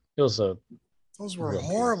 it was those were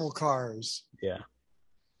horrible cars. Yeah.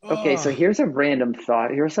 Okay, so here's a random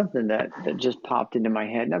thought. Here's something that just popped into my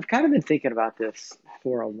head. And I've kind of been thinking about this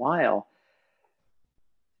for a while.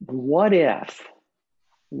 What if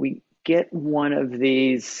we get one of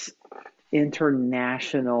these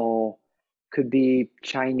international, could be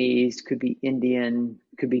Chinese, could be Indian,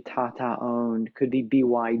 could be Tata owned, could be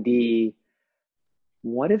BYD.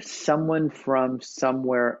 What if someone from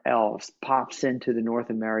somewhere else pops into the North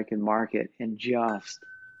American market and just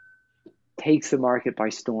takes the market by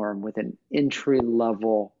storm with an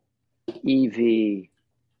entry-level EV?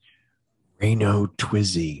 Renault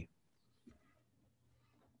Twizy.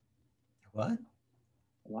 What?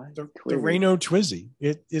 The Renault Twizy.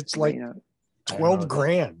 It's like Renault. 12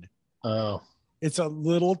 grand. Oh. It's a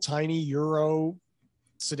little tiny Euro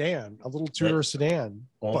sedan, a little two-door sedan.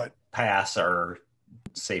 Won't pass our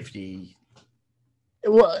safety.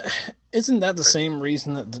 Well, isn't that the same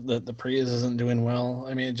reason that the Prius isn't doing well?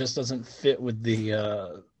 I mean, it just doesn't fit with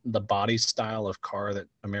the body style of car that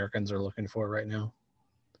Americans are looking for right now.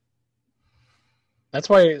 That's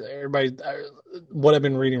why everybody, what I've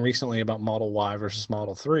been reading recently about Model Y versus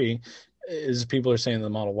Model 3 is people are saying the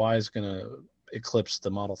Model Y is going to eclipse the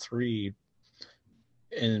Model 3,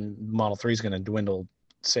 and Model 3 is going to dwindle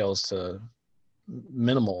sales to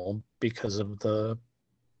minimal because of the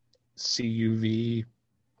CUV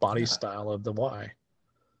body style of the Y.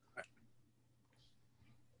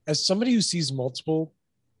 As somebody who sees multiple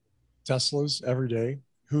Teslas every day,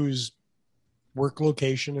 whose work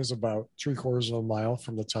location is about 3/4 of a mile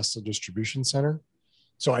from the Tesla distribution center,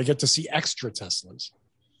 so I get to see extra Teslas.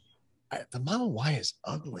 The Model Y is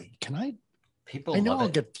ugly. People I know love I'll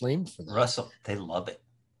it. get flamed for that. Russell, they love it.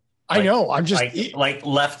 I know. I'm just like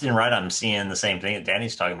left and right. I'm seeing the same thing that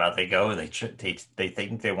Danny's talking about. They go, they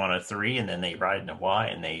think they want a 3, and then they ride in a Y,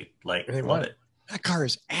 and they love it. That car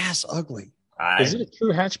is ass ugly. Is it a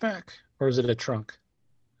true hatchback or is it a trunk?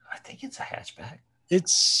 I think it's a hatchback.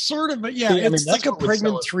 It's sort of, See, I mean, it's like a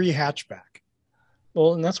pregnant 3 hatchback.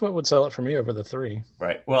 Well, and that's what would sell it for me over the 3.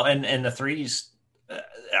 Right. Well, and the 3s.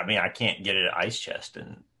 I mean, I can't get it at ice chest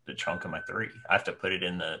in the trunk of my 3. I have to put it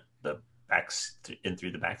in the back in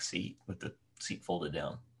through the back seat with the seat folded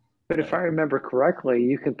down. But if I remember correctly,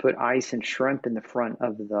 you can put ice and shrimp in the front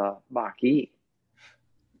of the Mach-E.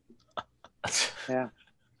 Yeah.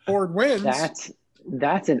 Ford wins.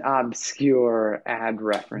 That's an obscure ad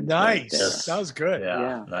reference. Nice. Right there. That was good.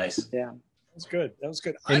 Yeah. Nice. Yeah. That was good. That was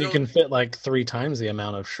good. And you can fit like 3 times the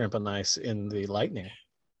amount of shrimp and ice in the Lightning.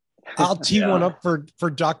 I'll tee one up for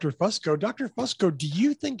Dr. Fusco. Dr. Fusco, do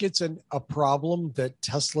you think it's a problem that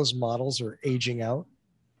Tesla's models are aging out?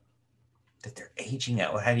 That they're aging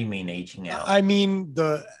out? How do you mean aging out? I mean,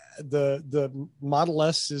 the Model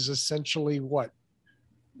S is essentially what?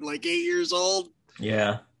 Like 8 years old?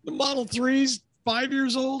 Yeah. The Model 3's 5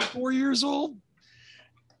 years old, 4 years old,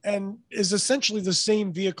 and is essentially the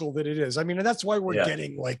same vehicle that it is. I mean, and that's why we're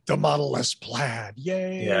getting like the Model S Plaid.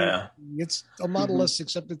 Yay. Yeah. It's a Model S,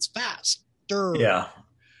 except it's faster. Yeah.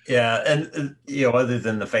 Yeah. And, other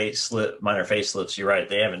than the minor facelifts, you're right.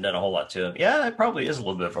 They haven't done a whole lot to them. Yeah, it probably is a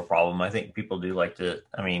little bit of a problem. I think people do like to,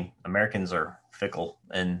 Americans are fickle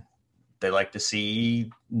and they like to see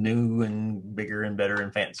new and bigger and better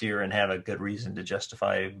and fancier and have a good reason to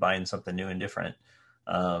justify buying something new and different.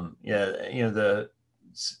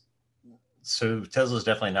 So Tesla's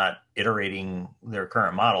definitely not iterating their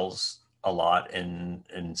current models a lot, and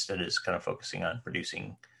instead is kind of focusing on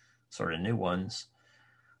producing sort of new ones.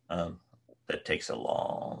 That takes a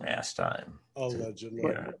long ass time. Allegedly.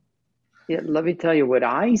 Yeah, let me tell you what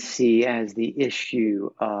I see as the issue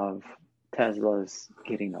of Tesla's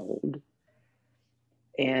getting old.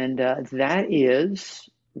 And that is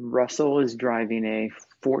Russell is driving a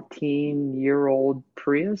 14-year-old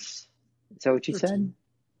Prius. Is that what you said?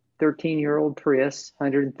 13-year-old Prius,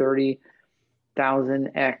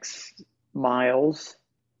 130,000 X miles.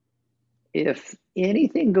 If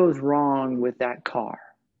anything goes wrong with that car,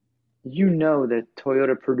 you know that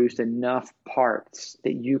Toyota produced enough parts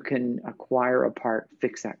that you can acquire a part,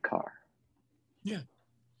 fix that car. Yeah,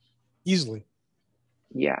 easily.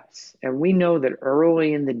 Yes. And we know that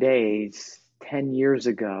early in the days, 10 years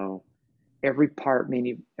ago, every part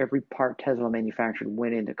Tesla manufactured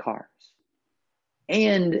went into cars.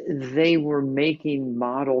 And they were making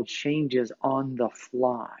model changes on the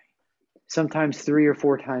fly. Sometimes 3 or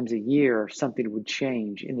 4 times a year, something would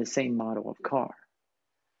change in the same model of car.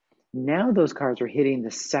 Now those cars are hitting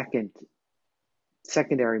the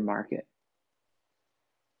secondary market.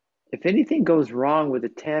 If anything goes wrong with a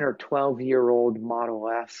 10 or 12-year-old Model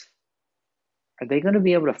S, are they going to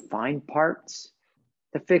be able to find parts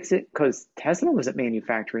to fix it? Because Tesla wasn't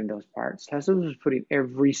manufacturing those parts. Tesla was putting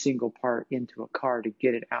every single part into a car to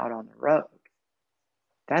get it out on the road.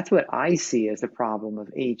 That's what I see as the problem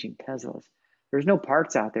of aging Teslas. There's no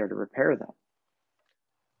parts out there to repair them.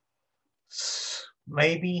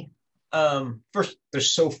 Maybe. First,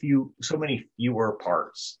 there's so many fewer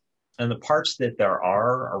parts. And the parts that there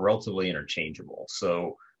are relatively interchangeable.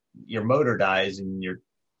 So your motor dies in your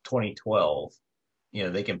 2012,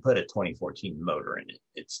 they can put a 2014 motor in it.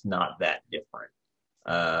 It's not that different.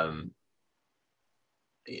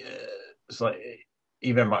 So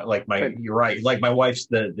even you're right. Like my wife's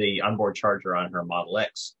the onboard charger on her Model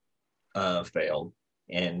X failed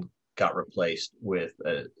and got replaced with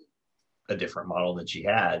a different model than she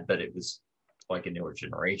had, but it was like a newer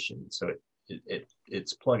generation. So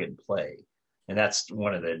it's plug and play. And that's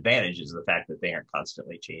one of the advantages of the fact that they aren't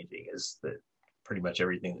constantly changing, is that pretty much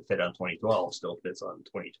everything that fit on 2012 still fits on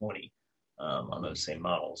 2020 on those same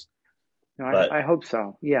models. No, I hope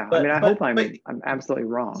so. Yeah. I'm absolutely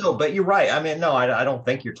wrong. No, but you're right. I don't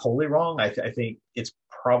think you're totally wrong. I think it's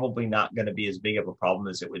probably not going to be as big of a problem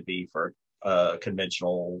as it would be for a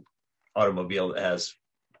conventional automobile that has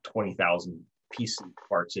 20,000 pieces of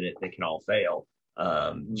parts in it that can all fail.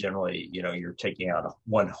 Generally, you're taking out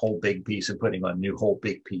one whole big piece and putting a new whole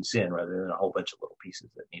big piece in, rather than a whole bunch of little pieces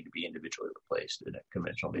that need to be individually replaced in a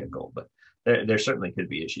conventional vehicle. But there certainly could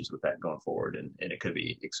be issues with that going forward, and it could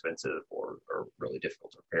be expensive or really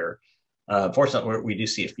difficult to repair. Fortunately, we do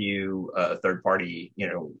see a few third-party,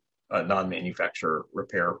 non-manufacturer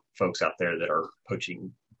repair folks out there that are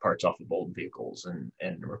poaching parts off of old vehicles and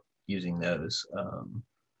using those.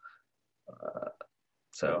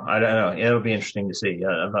 So I don't know. It'll be interesting to see.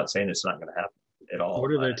 I'm not saying it's not going to happen at all.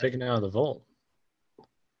 What are they taking out of the Volt?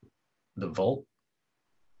 The Volt?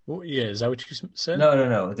 Well, yeah, is that what you said?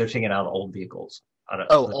 No. They're taking out old vehicles.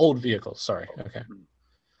 Old vehicles. Sorry. Okay.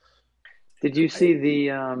 Did you see the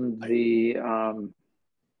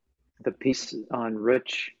piece on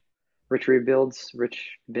Rich Rebuilds?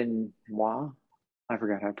 Rich Benoit? I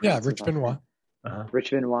forgot how to pronounce it. Yeah, Rich Benoit.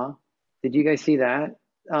 Rich Benoit. Did you guys see that?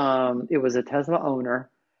 It was a Tesla owner,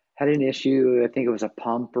 had an issue. I think it was a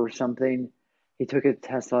pump or something. He took it to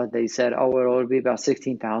Tesla. They said, it'll be about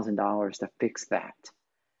 $16,000 to fix that.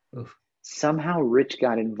 Oof. Somehow Rich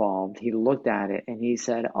got involved. He looked at it and he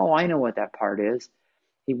said, "Oh, I know what that part is."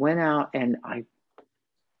 He went out and I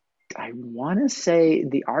want to say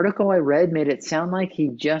the article I read made it sound like he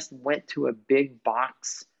just went to a big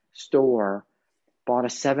box store, bought a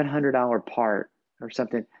 $700 part or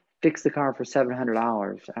something, fixed the car for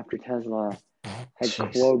 $700 after Tesla had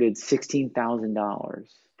Jeez. quoted $16,000.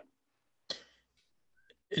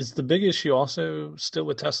 Is the big issue also still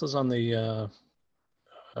with Teslas on the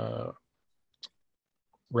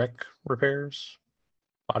wreck repairs,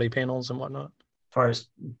 body panels and whatnot? As far as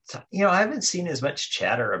I haven't seen as much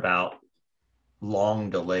chatter about long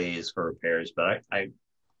delays for repairs, but I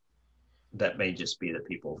that may just be that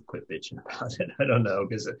people quit bitching about it. I don't know,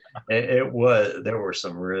 because there were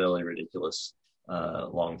some really ridiculous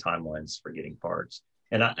long timelines for getting parts,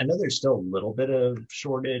 and I know there's still a little bit of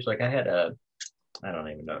shortage. Like I had I don't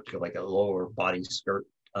even know, like a lower body skirt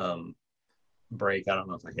break. I don't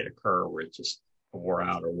know if I hit a curve where it just wore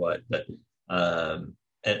out or what, but and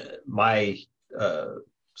my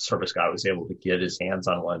service guy was able to get his hands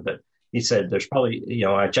on one, but he said there's probably,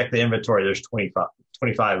 I checked the inventory, there's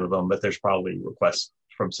 25 of them, but there's probably requests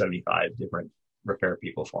from 75 different repair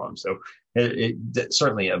people for them. So it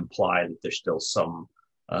certainly implied that there's still some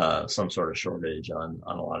sort of shortage on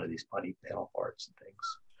a lot of these body panel parts and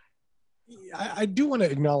things. I do want to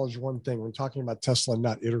acknowledge one thing when talking about Tesla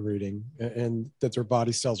not iterating and that their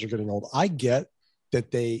body cells are getting old. I get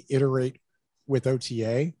that they iterate with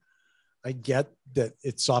OTA. I get that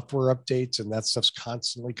it's software updates and that stuff's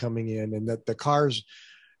constantly coming in, and that the cars,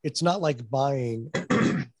 it's not like buying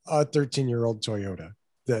a 13-year-old Toyota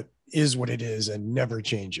that is what it is and never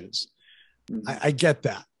changes. I get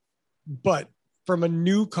that. But from a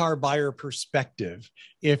new car buyer perspective,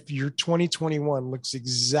 if your 2021 looks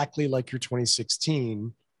exactly like your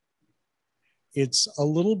 2016, it's a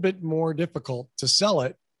little bit more difficult to sell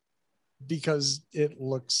it because it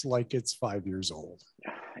looks like it's 5 years old.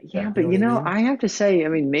 Yeah, but I have to say,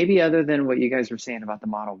 maybe other than what you guys were saying about the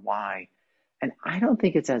Model Y, and I don't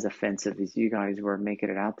think it's as offensive as you guys were making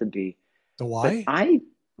it out to be. The Y? But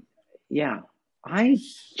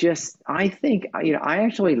I think, I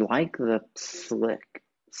actually like the slick,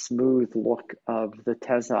 smooth look of the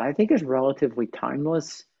Tesla. I think it's relatively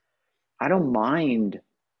timeless. I don't mind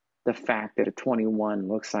the fact that a 21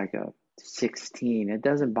 looks like a 16. It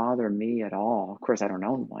doesn't bother me at all. Of course, I don't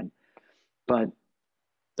own one, but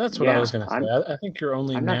that's what I was going to say. I think you're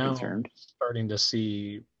only I'm now not concerned. starting to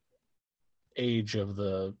see age of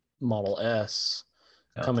the Model S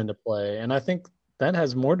come into play. And I think that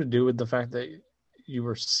has more to do with the fact that you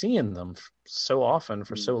were seeing them so often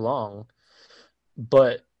for so long.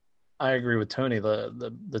 But I agree with Tony,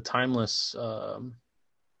 the timeless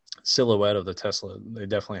silhouette of the Tesla, they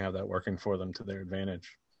definitely have that working for them to their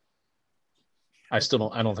advantage. I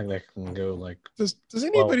don't think they can go like. Does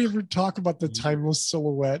anybody ever talk about the timeless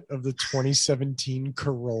silhouette of the 2017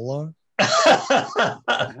 Corolla?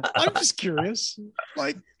 I'm just curious.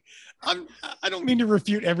 Like, I don't mean to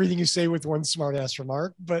refute everything you say with one smart ass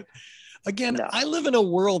remark, but again, no. I live in a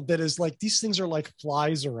world that is like, these things are like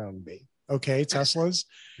flies around me. Okay, Teslas.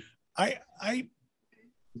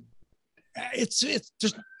 It's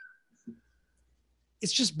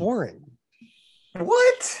just boring.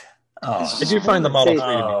 What? Oh. I do find the Model 3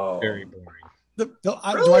 to be very boring. Really?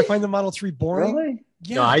 Do I find the Model 3 boring? Really?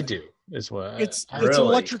 Yeah. No, I do. Is what it's an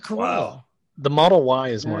electric Corolla. Wow. The Model Y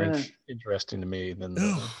is more interesting to me than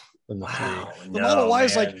the 3. The Model Y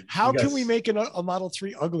is like, how can we make a Model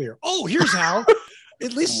 3 uglier? Oh, here's how.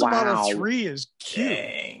 At least the Model 3 is cute.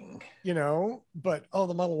 Dang. But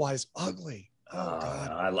the Model Y is ugly. Oh God!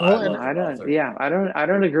 I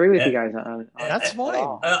don't agree with you guys on that's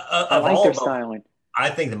fine. I like their styling. I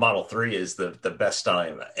think the Model 3 is the best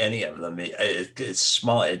styling of any of them. It's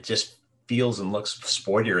small. It just feels and looks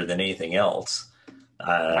sportier than anything else.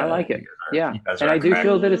 I like it. Yeah. And I do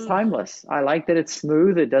feel that it's timeless. I like that it's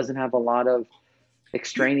smooth. It doesn't have a lot of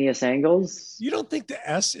extraneous angles. You don't think the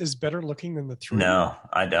S is better looking than the 3? No,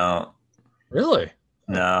 I don't. Really?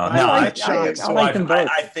 No, I like them both.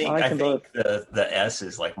 I think the S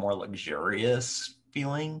is like more luxurious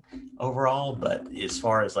feeling overall, but as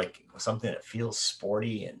far as like something that feels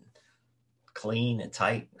sporty and clean and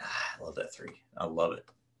tight, I love that 3. I love it.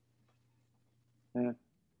 Yeah.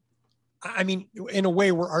 I mean, in a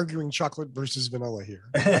way, we're arguing chocolate versus vanilla here.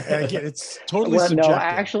 Again, it's totally subjective. No,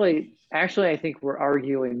 actually, I think we're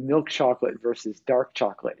arguing milk chocolate versus dark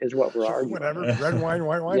chocolate is what we're arguing. Whatever, red wine,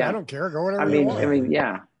 white wine, I don't care. Go whatever you want. I mean,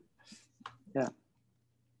 yeah.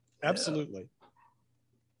 Absolutely.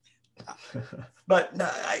 But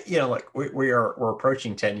like we're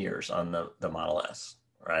approaching 10 years on the Model S,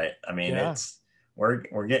 right? I mean,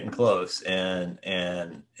 we're getting close, and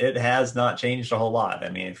it has not changed a whole lot. I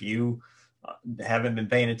mean, if you haven't been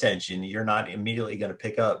paying attention, you're not immediately going to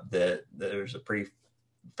pick up that there's a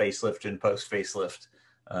pre-facelift and post-facelift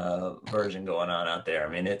version going on out there. I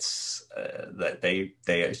mean, it's that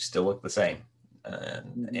they still look the same,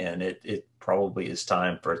 and it probably is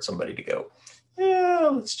time for somebody to go, yeah,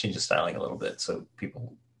 let's change the styling a little bit so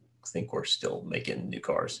people think we're still making new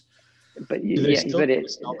cars. But Do they still need to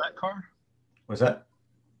sell that car? Was that?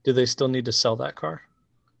 Do they still need to sell that car?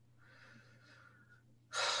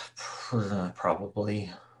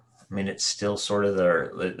 Probably. I mean, it's still sort of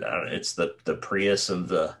it's the Prius of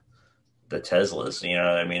the Teslas. You know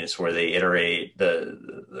what I mean? It's where they iterate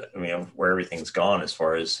where everything's gone as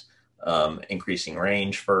far as increasing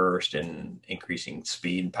range first and increasing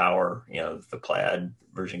speed and power. You know, the Plaid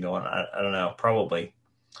version going. I don't know, probably.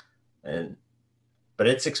 But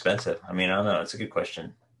it's expensive. I mean, I don't know. It's a good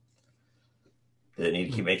question. Do they need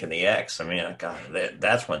to keep making the X? I mean, God,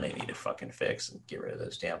 that's when they need to fucking fix and get rid of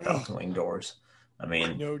those damn Falcon Wing doors. I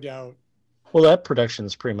mean, no doubt. Well, that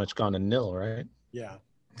production's pretty much gone to nil, right? Yeah.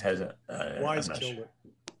 Hasn't. Wise killed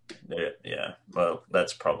it. Yeah. Well,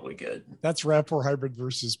 that's probably good. That's RAV4 hybrid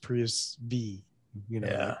versus Prius V. You know.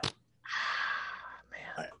 Yeah.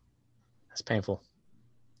 Man, that's painful.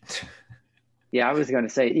 Yeah, I was going to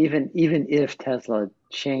say, even if Tesla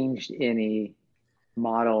changed any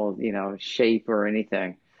model, shape or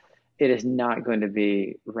anything, it is not going to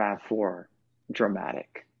be RAV4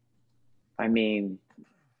 dramatic. I mean,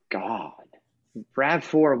 God,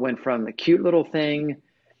 RAV4 went from the cute little thing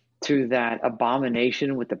to that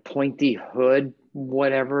abomination with the pointy hood,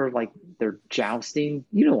 whatever, like they're jousting.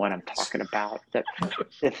 You know what I'm talking about.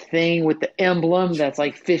 The thing with the emblem that's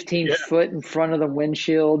like 15 foot in front of the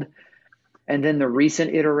windshield. And then the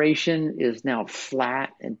recent iteration is now flat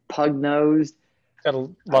and pug-nosed. Got a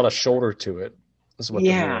lot of shoulder to it.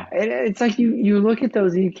 Yeah, it's like you look at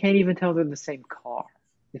those and you can't even tell they're the same car.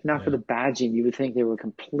 If not for the badging, you would think they were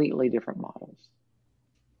completely different models.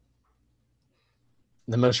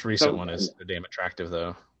 The most recent one is damn attractive,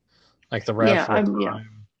 though. Like the RAV4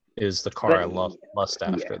 Prime is the car I lust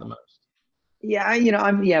after the most.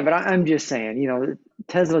 Yeah, but I'm just saying,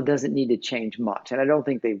 Tesla doesn't need to change much, and I don't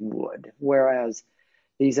think they would. Whereas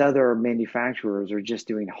these other manufacturers are just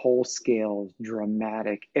doing whole scale,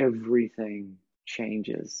 dramatic, everything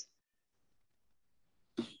changes.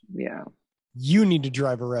 Yeah. You need to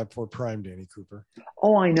drive a RAV4 Prime, Danny Cooper.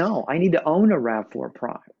 Oh, I know. I need to own a RAV4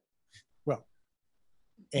 Prime. Well,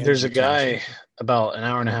 there's a guy about an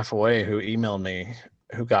hour and a half away who emailed me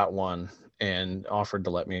who got one and offered to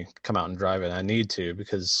let me come out and drive it. I need to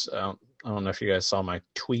because I don't know if you guys saw my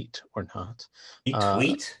tweet or not. You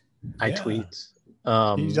tweet? I tweet.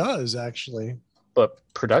 He does, actually. But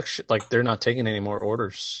production, like they're not taking any more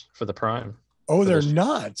orders for the Prime. Oh, they're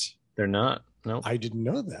not? They're not. No. I didn't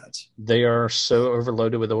know that. They are so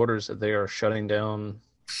overloaded with orders that they are shutting down.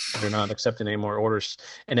 They're not accepting any more orders.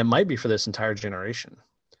 And it might be for this entire generation.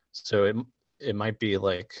 So it might be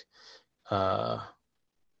like,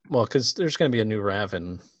 because there's going to be a new RAV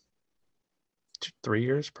in 3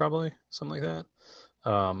 years, probably, something like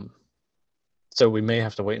that. So we may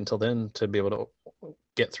have to wait until then to be able to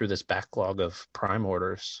get through this backlog of Prime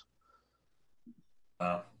orders.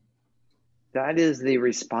 Wow. That is the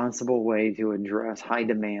responsible way to address high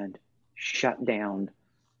demand. Shut down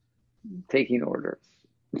taking orders.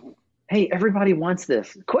 Hey, everybody wants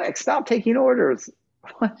this. Quick, stop taking orders.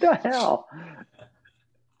 What the hell?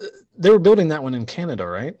 They were building that one in Canada,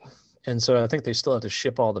 right? And so I think they still have to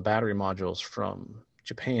ship all the battery modules from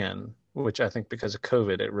Japan, which I think because of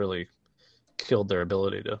COVID, it really killed their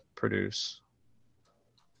ability to produce.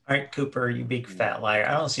 All right, Cooper, you big fat liar.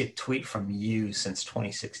 I don't see a tweet from you since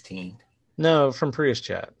 2016. No, from Prius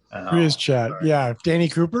Chat. Prius Chat. Sorry. Yeah. Danny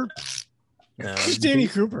Cooper? No. Who's Danny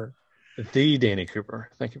Cooper? The Danny Cooper.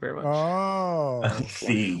 Thank you very much. Oh.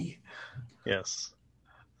 The. Yes.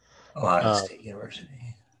 Ohio State University.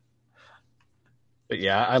 But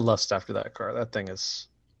yeah, I lust after that car. That thing is...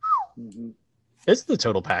 It's the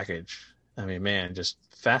total package. I mean, man, just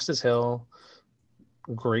fast as hell.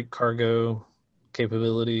 Great cargo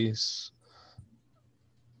capabilities.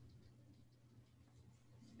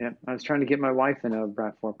 Yeah, I was trying to get my wife in a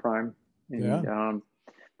RAV4 Prime, and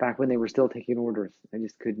back when they were still taking orders, I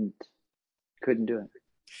just couldn't do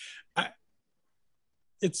it.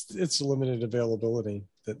 It's limited availability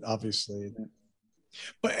that obviously,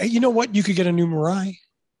 but you know what? You could get a new Mirai.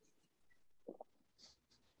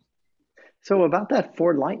 So about that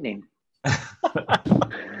Ford Lightning, did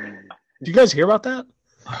you guys hear about that?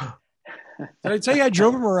 Did I tell you I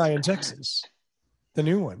drove a Mirai in Texas, the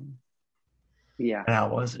new one? Yeah. And how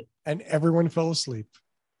was it? And everyone fell asleep.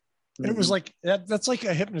 And it was like that's like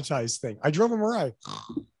a hypnotized thing. I drove a Mirai.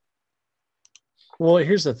 Well,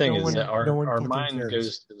 here's the thing: No is one- that no our, one our fucking mind cares.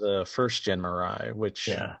 goes to the first gen Mirai, which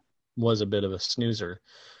Yeah. was a bit of a snoozer.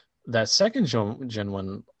 That second gen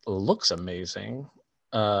one looks amazing.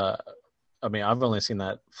 I mean, I've only seen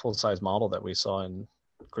that full size model that we saw in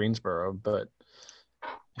Greensboro, but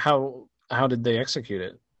how did they execute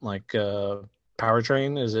it? Like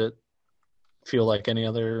powertrain? Is it feel like any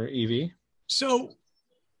other EV? So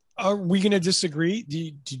are we going to disagree?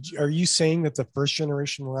 Are you saying that the first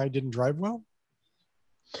generation Mirai didn't drive well?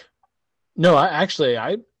 No, I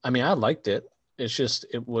mean, I liked it. It's just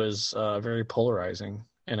it was very polarizing,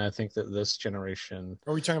 and I think that this generation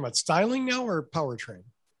Are we talking about styling now or powertrain?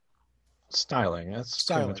 styling. That's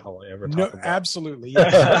Styling. pretty much all I ever No, talk about. absolutely.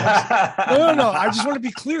 Yes. No. I just want to be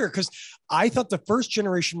clear because I thought the first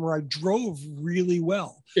generation Mirai drove really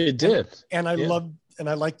well. It did. And I Yeah. loved and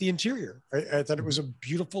I liked the interior. I thought it was a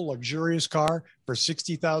beautiful, luxurious car for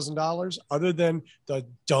 $60,000. Other than the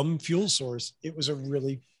dumb fuel source, it was a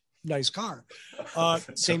really nice car.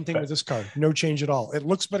 Same thing with this car. No change at all. It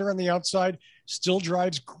looks better on the outside. Still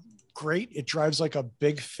drives great. It drives like a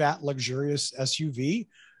big, fat, luxurious SUV.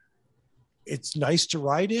 It's nice to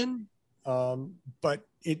ride in, but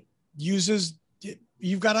it uses.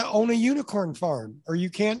 You've got to own a unicorn farm, or you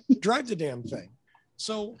can't drive the damn thing.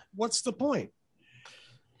 So what's the point?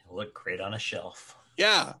 Look great on a shelf.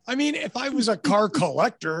 Yeah, I mean, if I was a car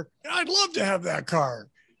collector, I'd love to have that car.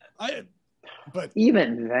 But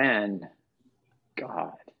even then,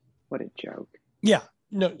 God, what a joke. yeah,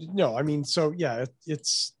 no. I mean, so yeah,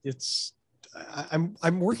 it's.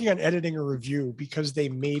 I'm working on editing a review because they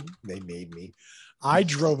made me. I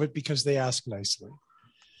drove it because they asked nicely,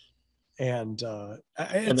 and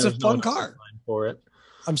it's a fun car. For it.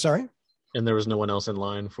 I'm sorry. And there was no one else in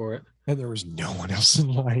line for it. And there was no one else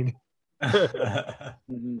in line.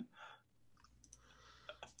 Mm-hmm.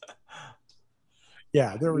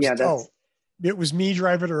 Yeah, there was. Yeah, it was me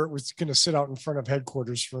drive it, or it was going to sit out in front of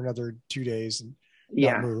headquarters for another 2 days and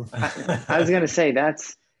not move. I was going to say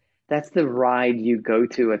that's the ride you go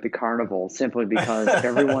to at the carnival simply because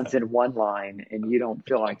everyone's in one line and you don't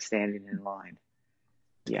feel like standing in line.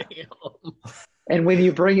 Yeah. Damn. And when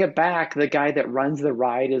you bring it back, the guy that runs the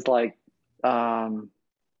ride is like, you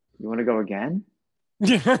want to go again?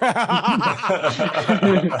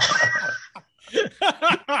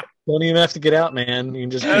 Don't even have to get out, man. You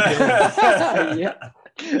can just keep going. Yeah.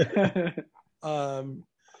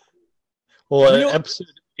 Well, episode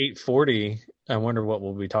 840, I wonder what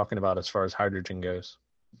we'll be talking about as far as hydrogen goes.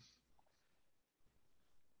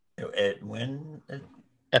 When?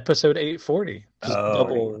 Episode 840. Just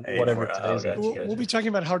double 840. whatever Oh, today's at. We'll be talking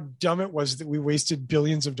about how dumb it was that we wasted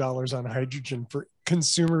billions of dollars on hydrogen for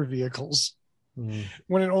consumer vehicles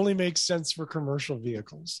when it only makes sense for commercial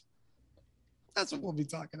vehicles. That's what we'll be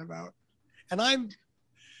talking about. And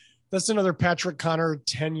that's another Patrick Connor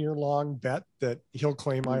 10-year long bet that he'll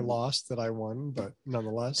claim I lost, that I won, but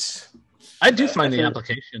nonetheless. I do find the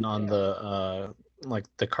application on the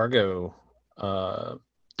the cargo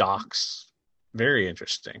docks very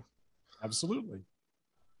interesting. Absolutely.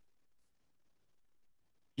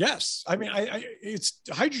 Yes. I mean, it's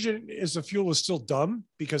hydrogen as a fuel is still dumb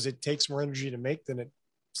because it takes more energy to make than it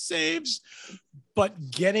saves,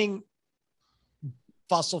 but getting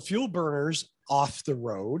fossil fuel burners off the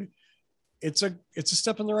road, it's a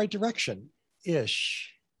step in the right direction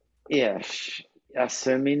ish,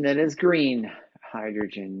 assuming that it's green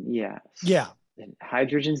hydrogen. Yes. Yeah. And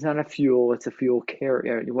hydrogen's not a fuel, it's a fuel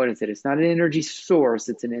carrier. What is it? It's not an energy source,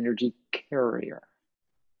 it's an energy carrier.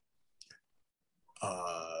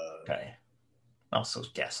 Okay. Also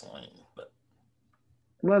gasoline, but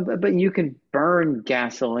But you can burn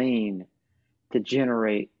gasoline to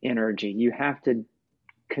generate energy. You have to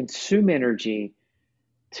consume energy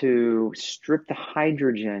to strip the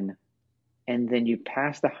hydrogen, and then you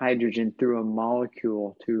pass the hydrogen through a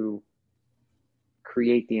molecule to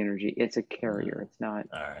create the energy. It's a carrier. It's not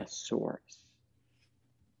a source.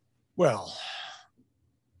 Well,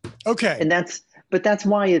 okay. And that's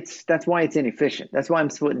why it's inefficient. That's why I'm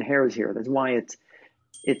splitting hairs here. That's why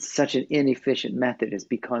it's such an inefficient method, is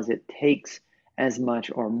because it takes as much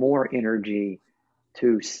or more energy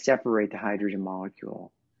to separate the hydrogen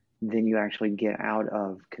molecule than you actually get out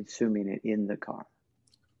of consuming it in the car.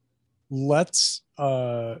 Let's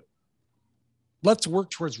work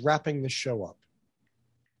towards wrapping the show up.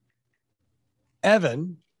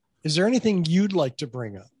 Evan, is there anything you'd like to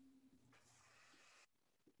bring up?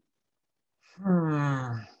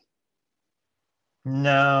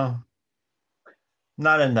 No,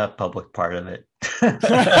 not in the public part of it.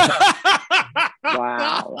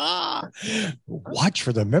 Wow. Watch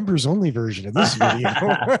for the members only version of this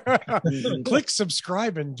video. Click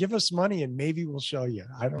subscribe and give us money, and maybe we'll show you.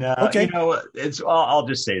 I don't know. Okay. I'll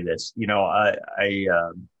just say this.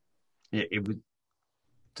 It would,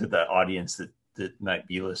 to the audience that might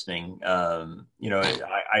be listening.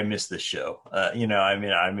 I miss this show.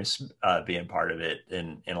 I miss being part of it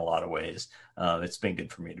in a lot of ways. It's been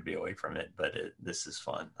good for me to be away from it, but this is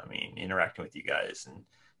fun. I mean, interacting with you guys and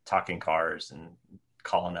talking cars and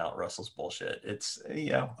calling out Russell's bullshit. It's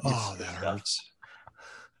that hurts.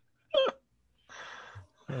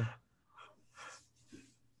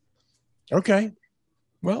 Okay.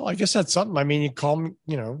 Well, I guess that's something. I mean, you call me,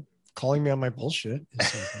 calling me on my bullshit is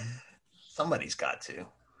something. Somebody's got to.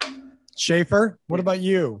 Schaefer, what about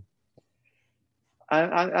you?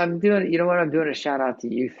 I'm doing, I'm doing a shout out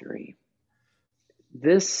to you three.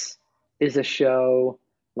 This is a show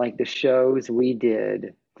like the shows we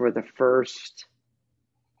did for the first,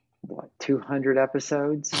 200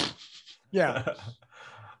 episodes? Yeah.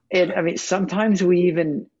 And I mean, sometimes we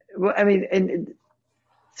even,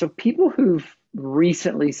 so people who've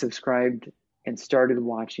recently subscribed and started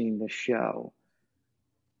watching the show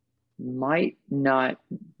might not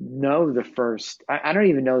know the first. I don't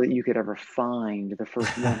even know that you could ever find the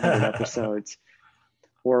first 100 episodes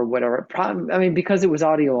or whatever. Because it was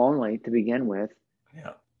audio only to begin with.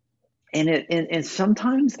 Yeah. And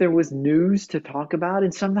sometimes there was news to talk about,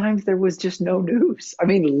 and sometimes there was just no news. I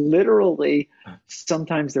mean, literally,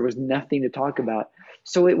 sometimes there was nothing to talk about.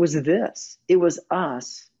 So it was this. It was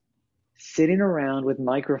us sitting around with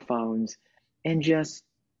microphones and just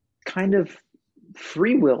kind of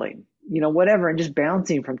freewheeling, whatever, and just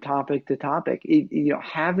bouncing from topic to topic,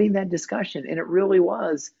 having that discussion. And it really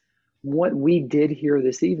was what we did here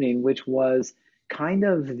this evening, which was kind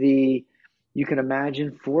of you can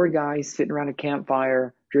imagine 4 guys sitting around a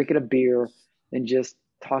campfire, drinking a beer and just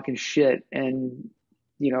talking shit. And,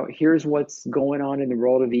 here's what's going on in the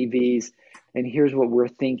world of EVs, and here's what we're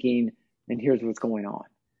thinking, and here's what's going on.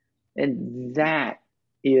 And that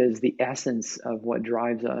is the essence of what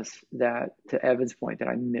drives us, that, to Evan's point, that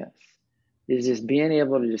I miss, is just being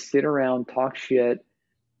able to just sit around, talk shit,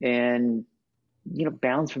 and,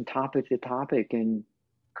 bounce from topic to topic and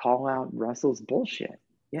call out Russell's bullshit.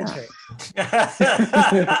 Yeah. Okay.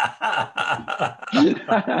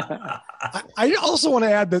 I also want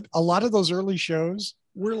to add that a lot of those early shows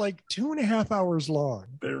were like 2.5 hours long.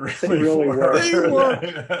 They really were.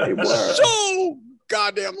 They were so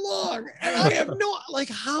goddamn long. And I have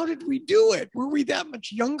how did we do it? Were we that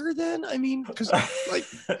much younger then? I mean, because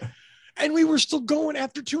and we were still going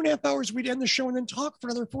after 2.5 hours. We'd end the show and then talk for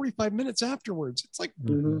another 45 minutes afterwards. It's like,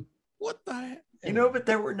 what the heck? But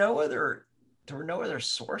there were no other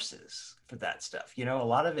sources for that stuff. A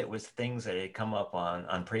lot of it was things that had come up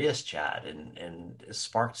on Prius chat and it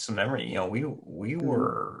sparked some memory. We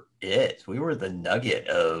were it. We were the nugget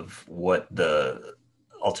of what the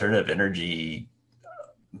alternative energy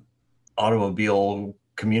automobile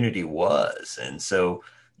community was. And so,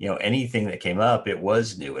 anything that came up, it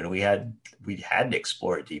was new, and we had to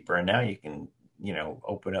explore it deeper. And now you can,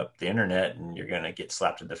 open up the internet and you're going to get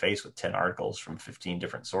slapped in the face with 10 articles from 15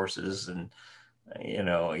 different sources. And,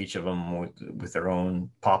 each of them with their own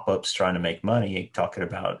pop-ups trying to make money, talking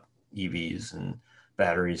about EVs and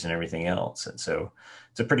batteries and everything else. And so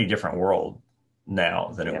it's a pretty different world now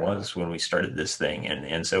than it was when we started this thing.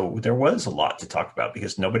 And so there was a lot to talk about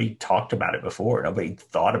because nobody talked about it before. Nobody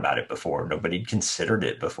thought about it before. Nobody considered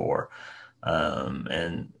it before.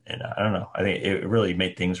 And I don't know, I think it really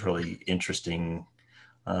made things really interesting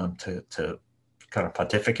to kind of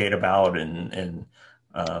pontificate about and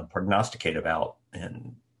prognosticate about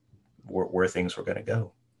and where things were going to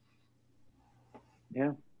go.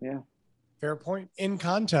 Yeah. Fair point. In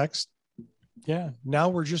context. Yeah. Now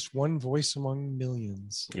we're just one voice among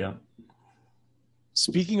millions. Yeah.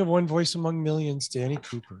 Speaking of one voice among millions, Danny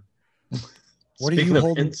Cooper. What Speaking are you of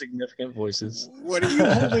holding? insignificant voices. What are you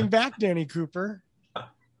holding back, Danny Cooper?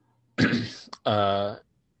 I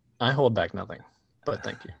hold back nothing, but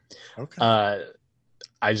thank you. Okay.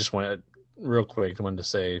 I just wanted to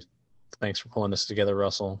say thanks for pulling this together,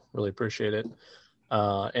 Russell. Really appreciate it.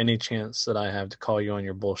 Any chance that I have to call you on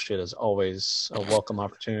your bullshit is always a welcome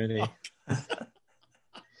opportunity.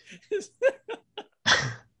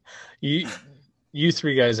 You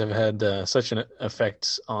 3 guys have had such an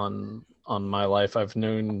effect on my life. I've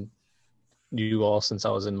known you all since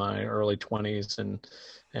I was in my early 20s,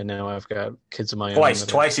 and now I've got kids of my own.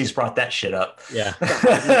 Twice he's brought that shit up. Yeah.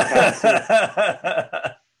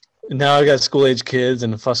 Now I've got school age kids,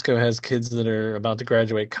 and Fusco has kids that are about to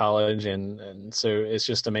graduate college, and so it's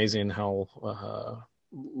just amazing how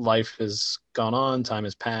life has gone on, time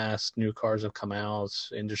has passed, new cars have come out,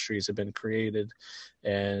 industries have been created,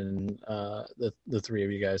 and the three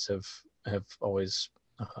of you guys have always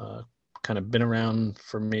kind of been around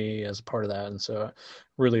for me as a part of that, and so I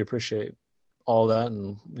really appreciate all that,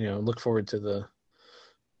 and look forward to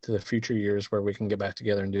the future years where we can get back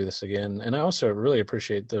together and do this again. And I also really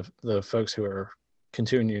appreciate the folks who are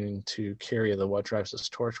continuing to carry the What Drives Us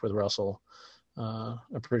torch with Russell.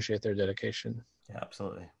 Appreciate their dedication. Yeah,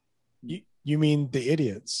 absolutely. You mean the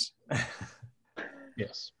idiots?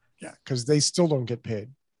 Yes. Yeah, because they still don't get paid.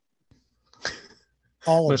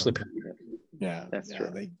 All of Mostly them. Yeah, That's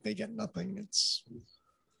true. They get nothing.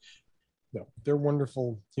 They're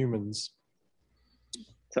wonderful humans.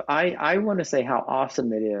 So I want to say how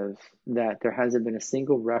awesome it is that there hasn't been a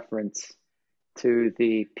single reference to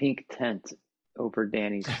the pink tent over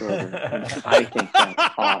Danny's shoulder. And I think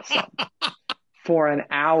that's awesome. For an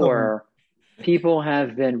hour, people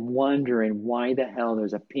have been wondering why the hell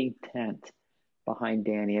there's a pink tent behind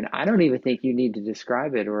Danny. And I don't even think you need to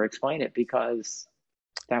describe it or explain it, because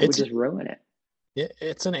that would just ruin it.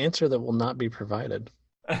 It's an answer that will not be provided.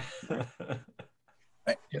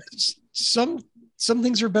 Some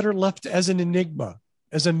things are better left as an enigma,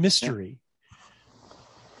 as a mystery.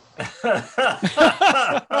 Oh,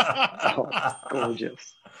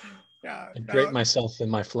 gorgeous. Yeah, I drape myself in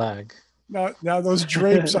my flag. Now those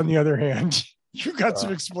drapes, on the other hand, you got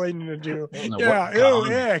some explaining to do.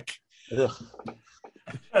 Yeah, ick.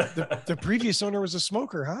 The previous owner was a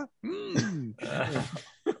smoker, huh?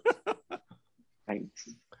 Thanks.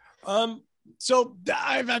 So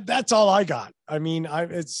that's all I got. I mean,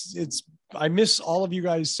 I miss all of you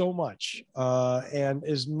guys so much. And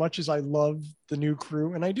as much as I love the new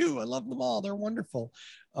crew, and I love them all. They're wonderful.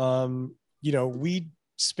 We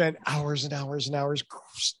spent hours and hours and hours,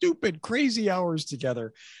 stupid, crazy hours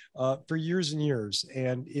together for years and years.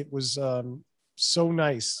 And it was so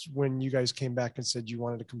nice when you guys came back and said you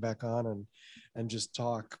wanted to come back on and just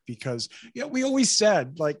talk, because we always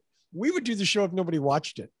said, like, we would do the show if nobody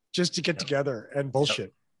watched it, just to get together and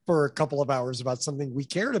bullshit for a couple of hours about something we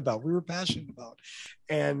cared about, we were passionate about.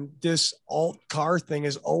 And this alt car thing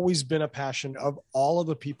has always been a passion of all of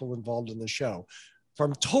the people involved in the show,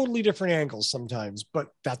 from totally different angles sometimes, but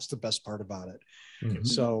that's the best part about it. Mm-hmm.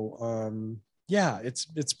 So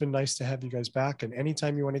it's been nice to have you guys back. And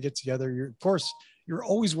anytime you want to get together, you're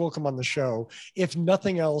always welcome on the show, if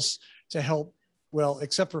nothing else, to help. Well,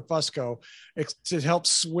 except for Fusco, to help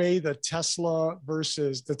sway the Tesla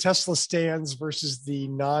stands versus the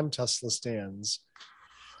non-Tesla stands.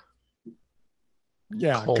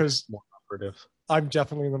 Yeah, because I'm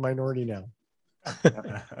definitely in the minority now.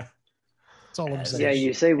 That's all I'm saying. Yeah,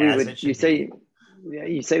 you say we would. You say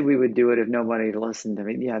we would do it if nobody listened to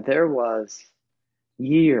me. Yeah, there was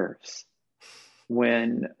years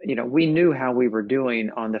when we knew how we were doing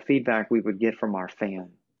on the feedback we would get from our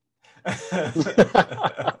fans.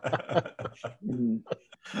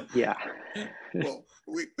 Yeah. Well,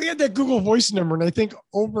 we had that Google Voice number, and I think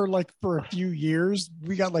over for a few years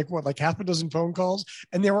we got half a dozen phone calls,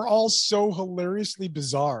 and they were all so hilariously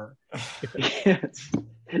bizarre. Yes,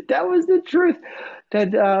 that was the truth.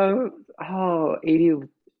 That 80,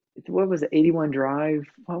 what was it, 81 Drive,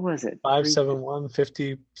 what was it, 571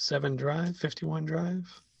 57 Drive, 51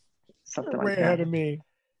 Drive, something way like that. Ahead of me.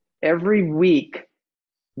 Every week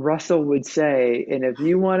Russell would say, and if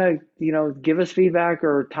you want to, give us feedback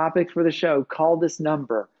or topics for the show, call this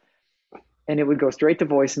number. And it would go straight to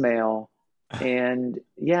voicemail. And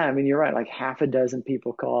yeah, I mean, you're right. Like half a dozen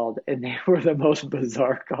people called, and they were the most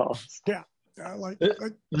bizarre calls. Yeah.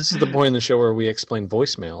 This is the point in the show where we explain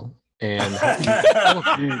voicemail and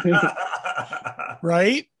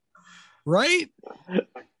right.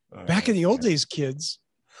 Back in the old days, kids.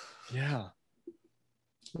 Yeah.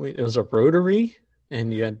 Wait, it was a rotary,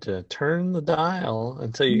 and you had to turn the dial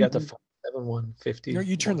until you got to 57150.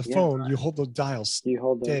 You turn the phone. You hold the dial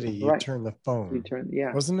steady. You turn the phone.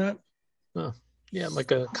 Wasn't that? Oh, yeah,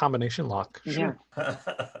 like a combination lock. Sure. Yeah.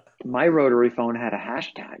 My rotary phone had a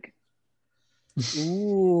hashtag.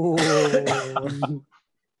 Ooh.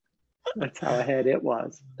 That's how ahead it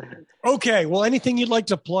was. Okay. Well, anything you'd like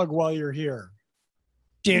to plug while you're here?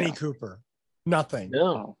 Danny Cooper. Nothing.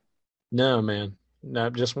 No, man. No,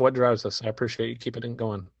 just What Drives Us. I appreciate you keeping it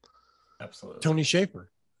going. Absolutely. Tony Schaefer.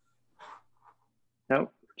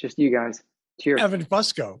 Nope, just you guys. Cheers. Evan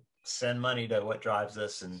Fusco. Send money to What Drives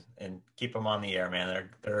Us and keep them on the air, man.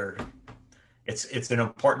 It's an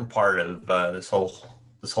important part of this whole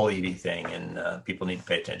EV thing, and people need to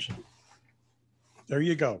pay attention. There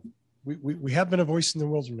you go. we have been a voice in the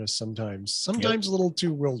wilderness sometimes a little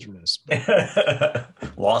too wilderness.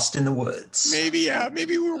 Lost in the woods. Maybe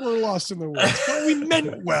we were lost in the woods, but we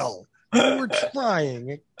meant well. We were trying.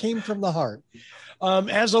 It came from the heart.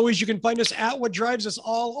 As always, you can find us at What Drives Us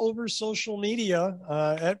all over social media,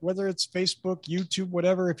 at whether it's Facebook, YouTube,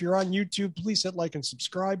 whatever. If you're on YouTube, please hit like and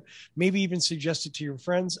subscribe. Maybe even suggest it to your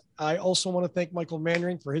friends. I also want to thank Michael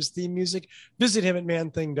Mandering for his theme music. Visit him at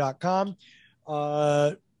manthing.com.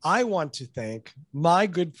 I want to thank my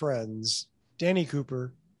good friends, Danny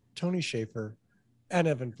Cooper, Tony Schaefer, and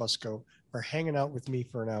Evan Fusco for hanging out with me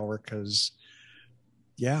for an hour because,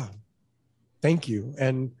 yeah, thank you.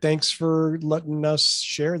 And thanks for letting us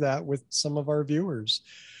share that with some of our viewers.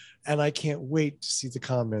 And I can't wait to see the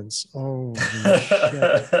comments. Oh,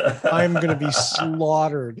 shit. I'm going to be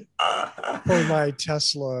slaughtered for my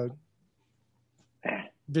Tesla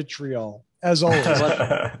vitriol, as always.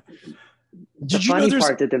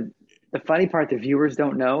 The funny part the viewers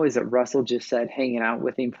don't know is that Russell just said hanging out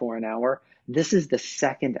with him for an hour. This is the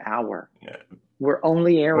second hour. Yeah. We're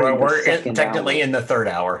only airing we're technically in the third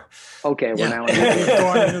hour. Okay, we're now in the third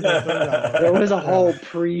hour. There was a whole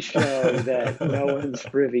pre-show that no one's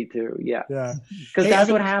privy to. Yeah. Because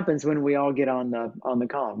that's what happens when we all get on the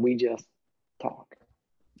call. We just talk.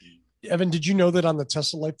 Evan, did you know that on the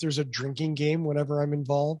Tesla Life there's a drinking game whenever I'm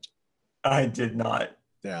involved? I did not.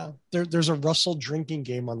 Yeah. There's a Russell drinking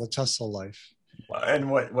game on the Tesla Life. And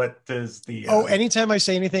what does the anytime I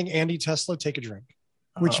say anything, Andy Tesla, take a drink.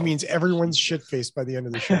 Which means everyone's shit-faced by the end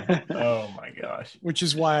of the show. Oh, my gosh. Which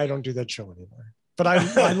is why I don't do that show anymore. But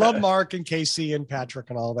I love Mark and Casey and Patrick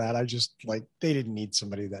and all that. I just, they didn't need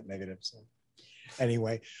somebody that negative. So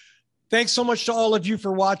anyway, thanks so much to all of you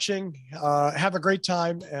for watching. Have a great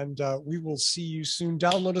time, and we will see you soon.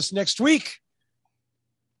 Download us next week.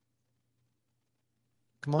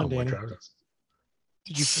 Come on, Danny.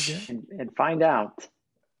 Did you forget? And find out.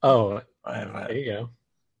 Oh, there you go.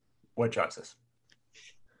 What drives us?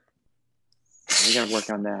 We got to work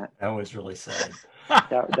on that. That was really sad. That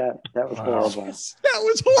was horrible. That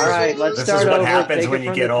was horrible. All right, let's start over. This is what happens when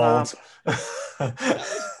you get old.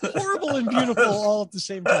 Horrible and beautiful all at the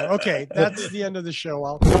same time. Okay, that's the end of the show.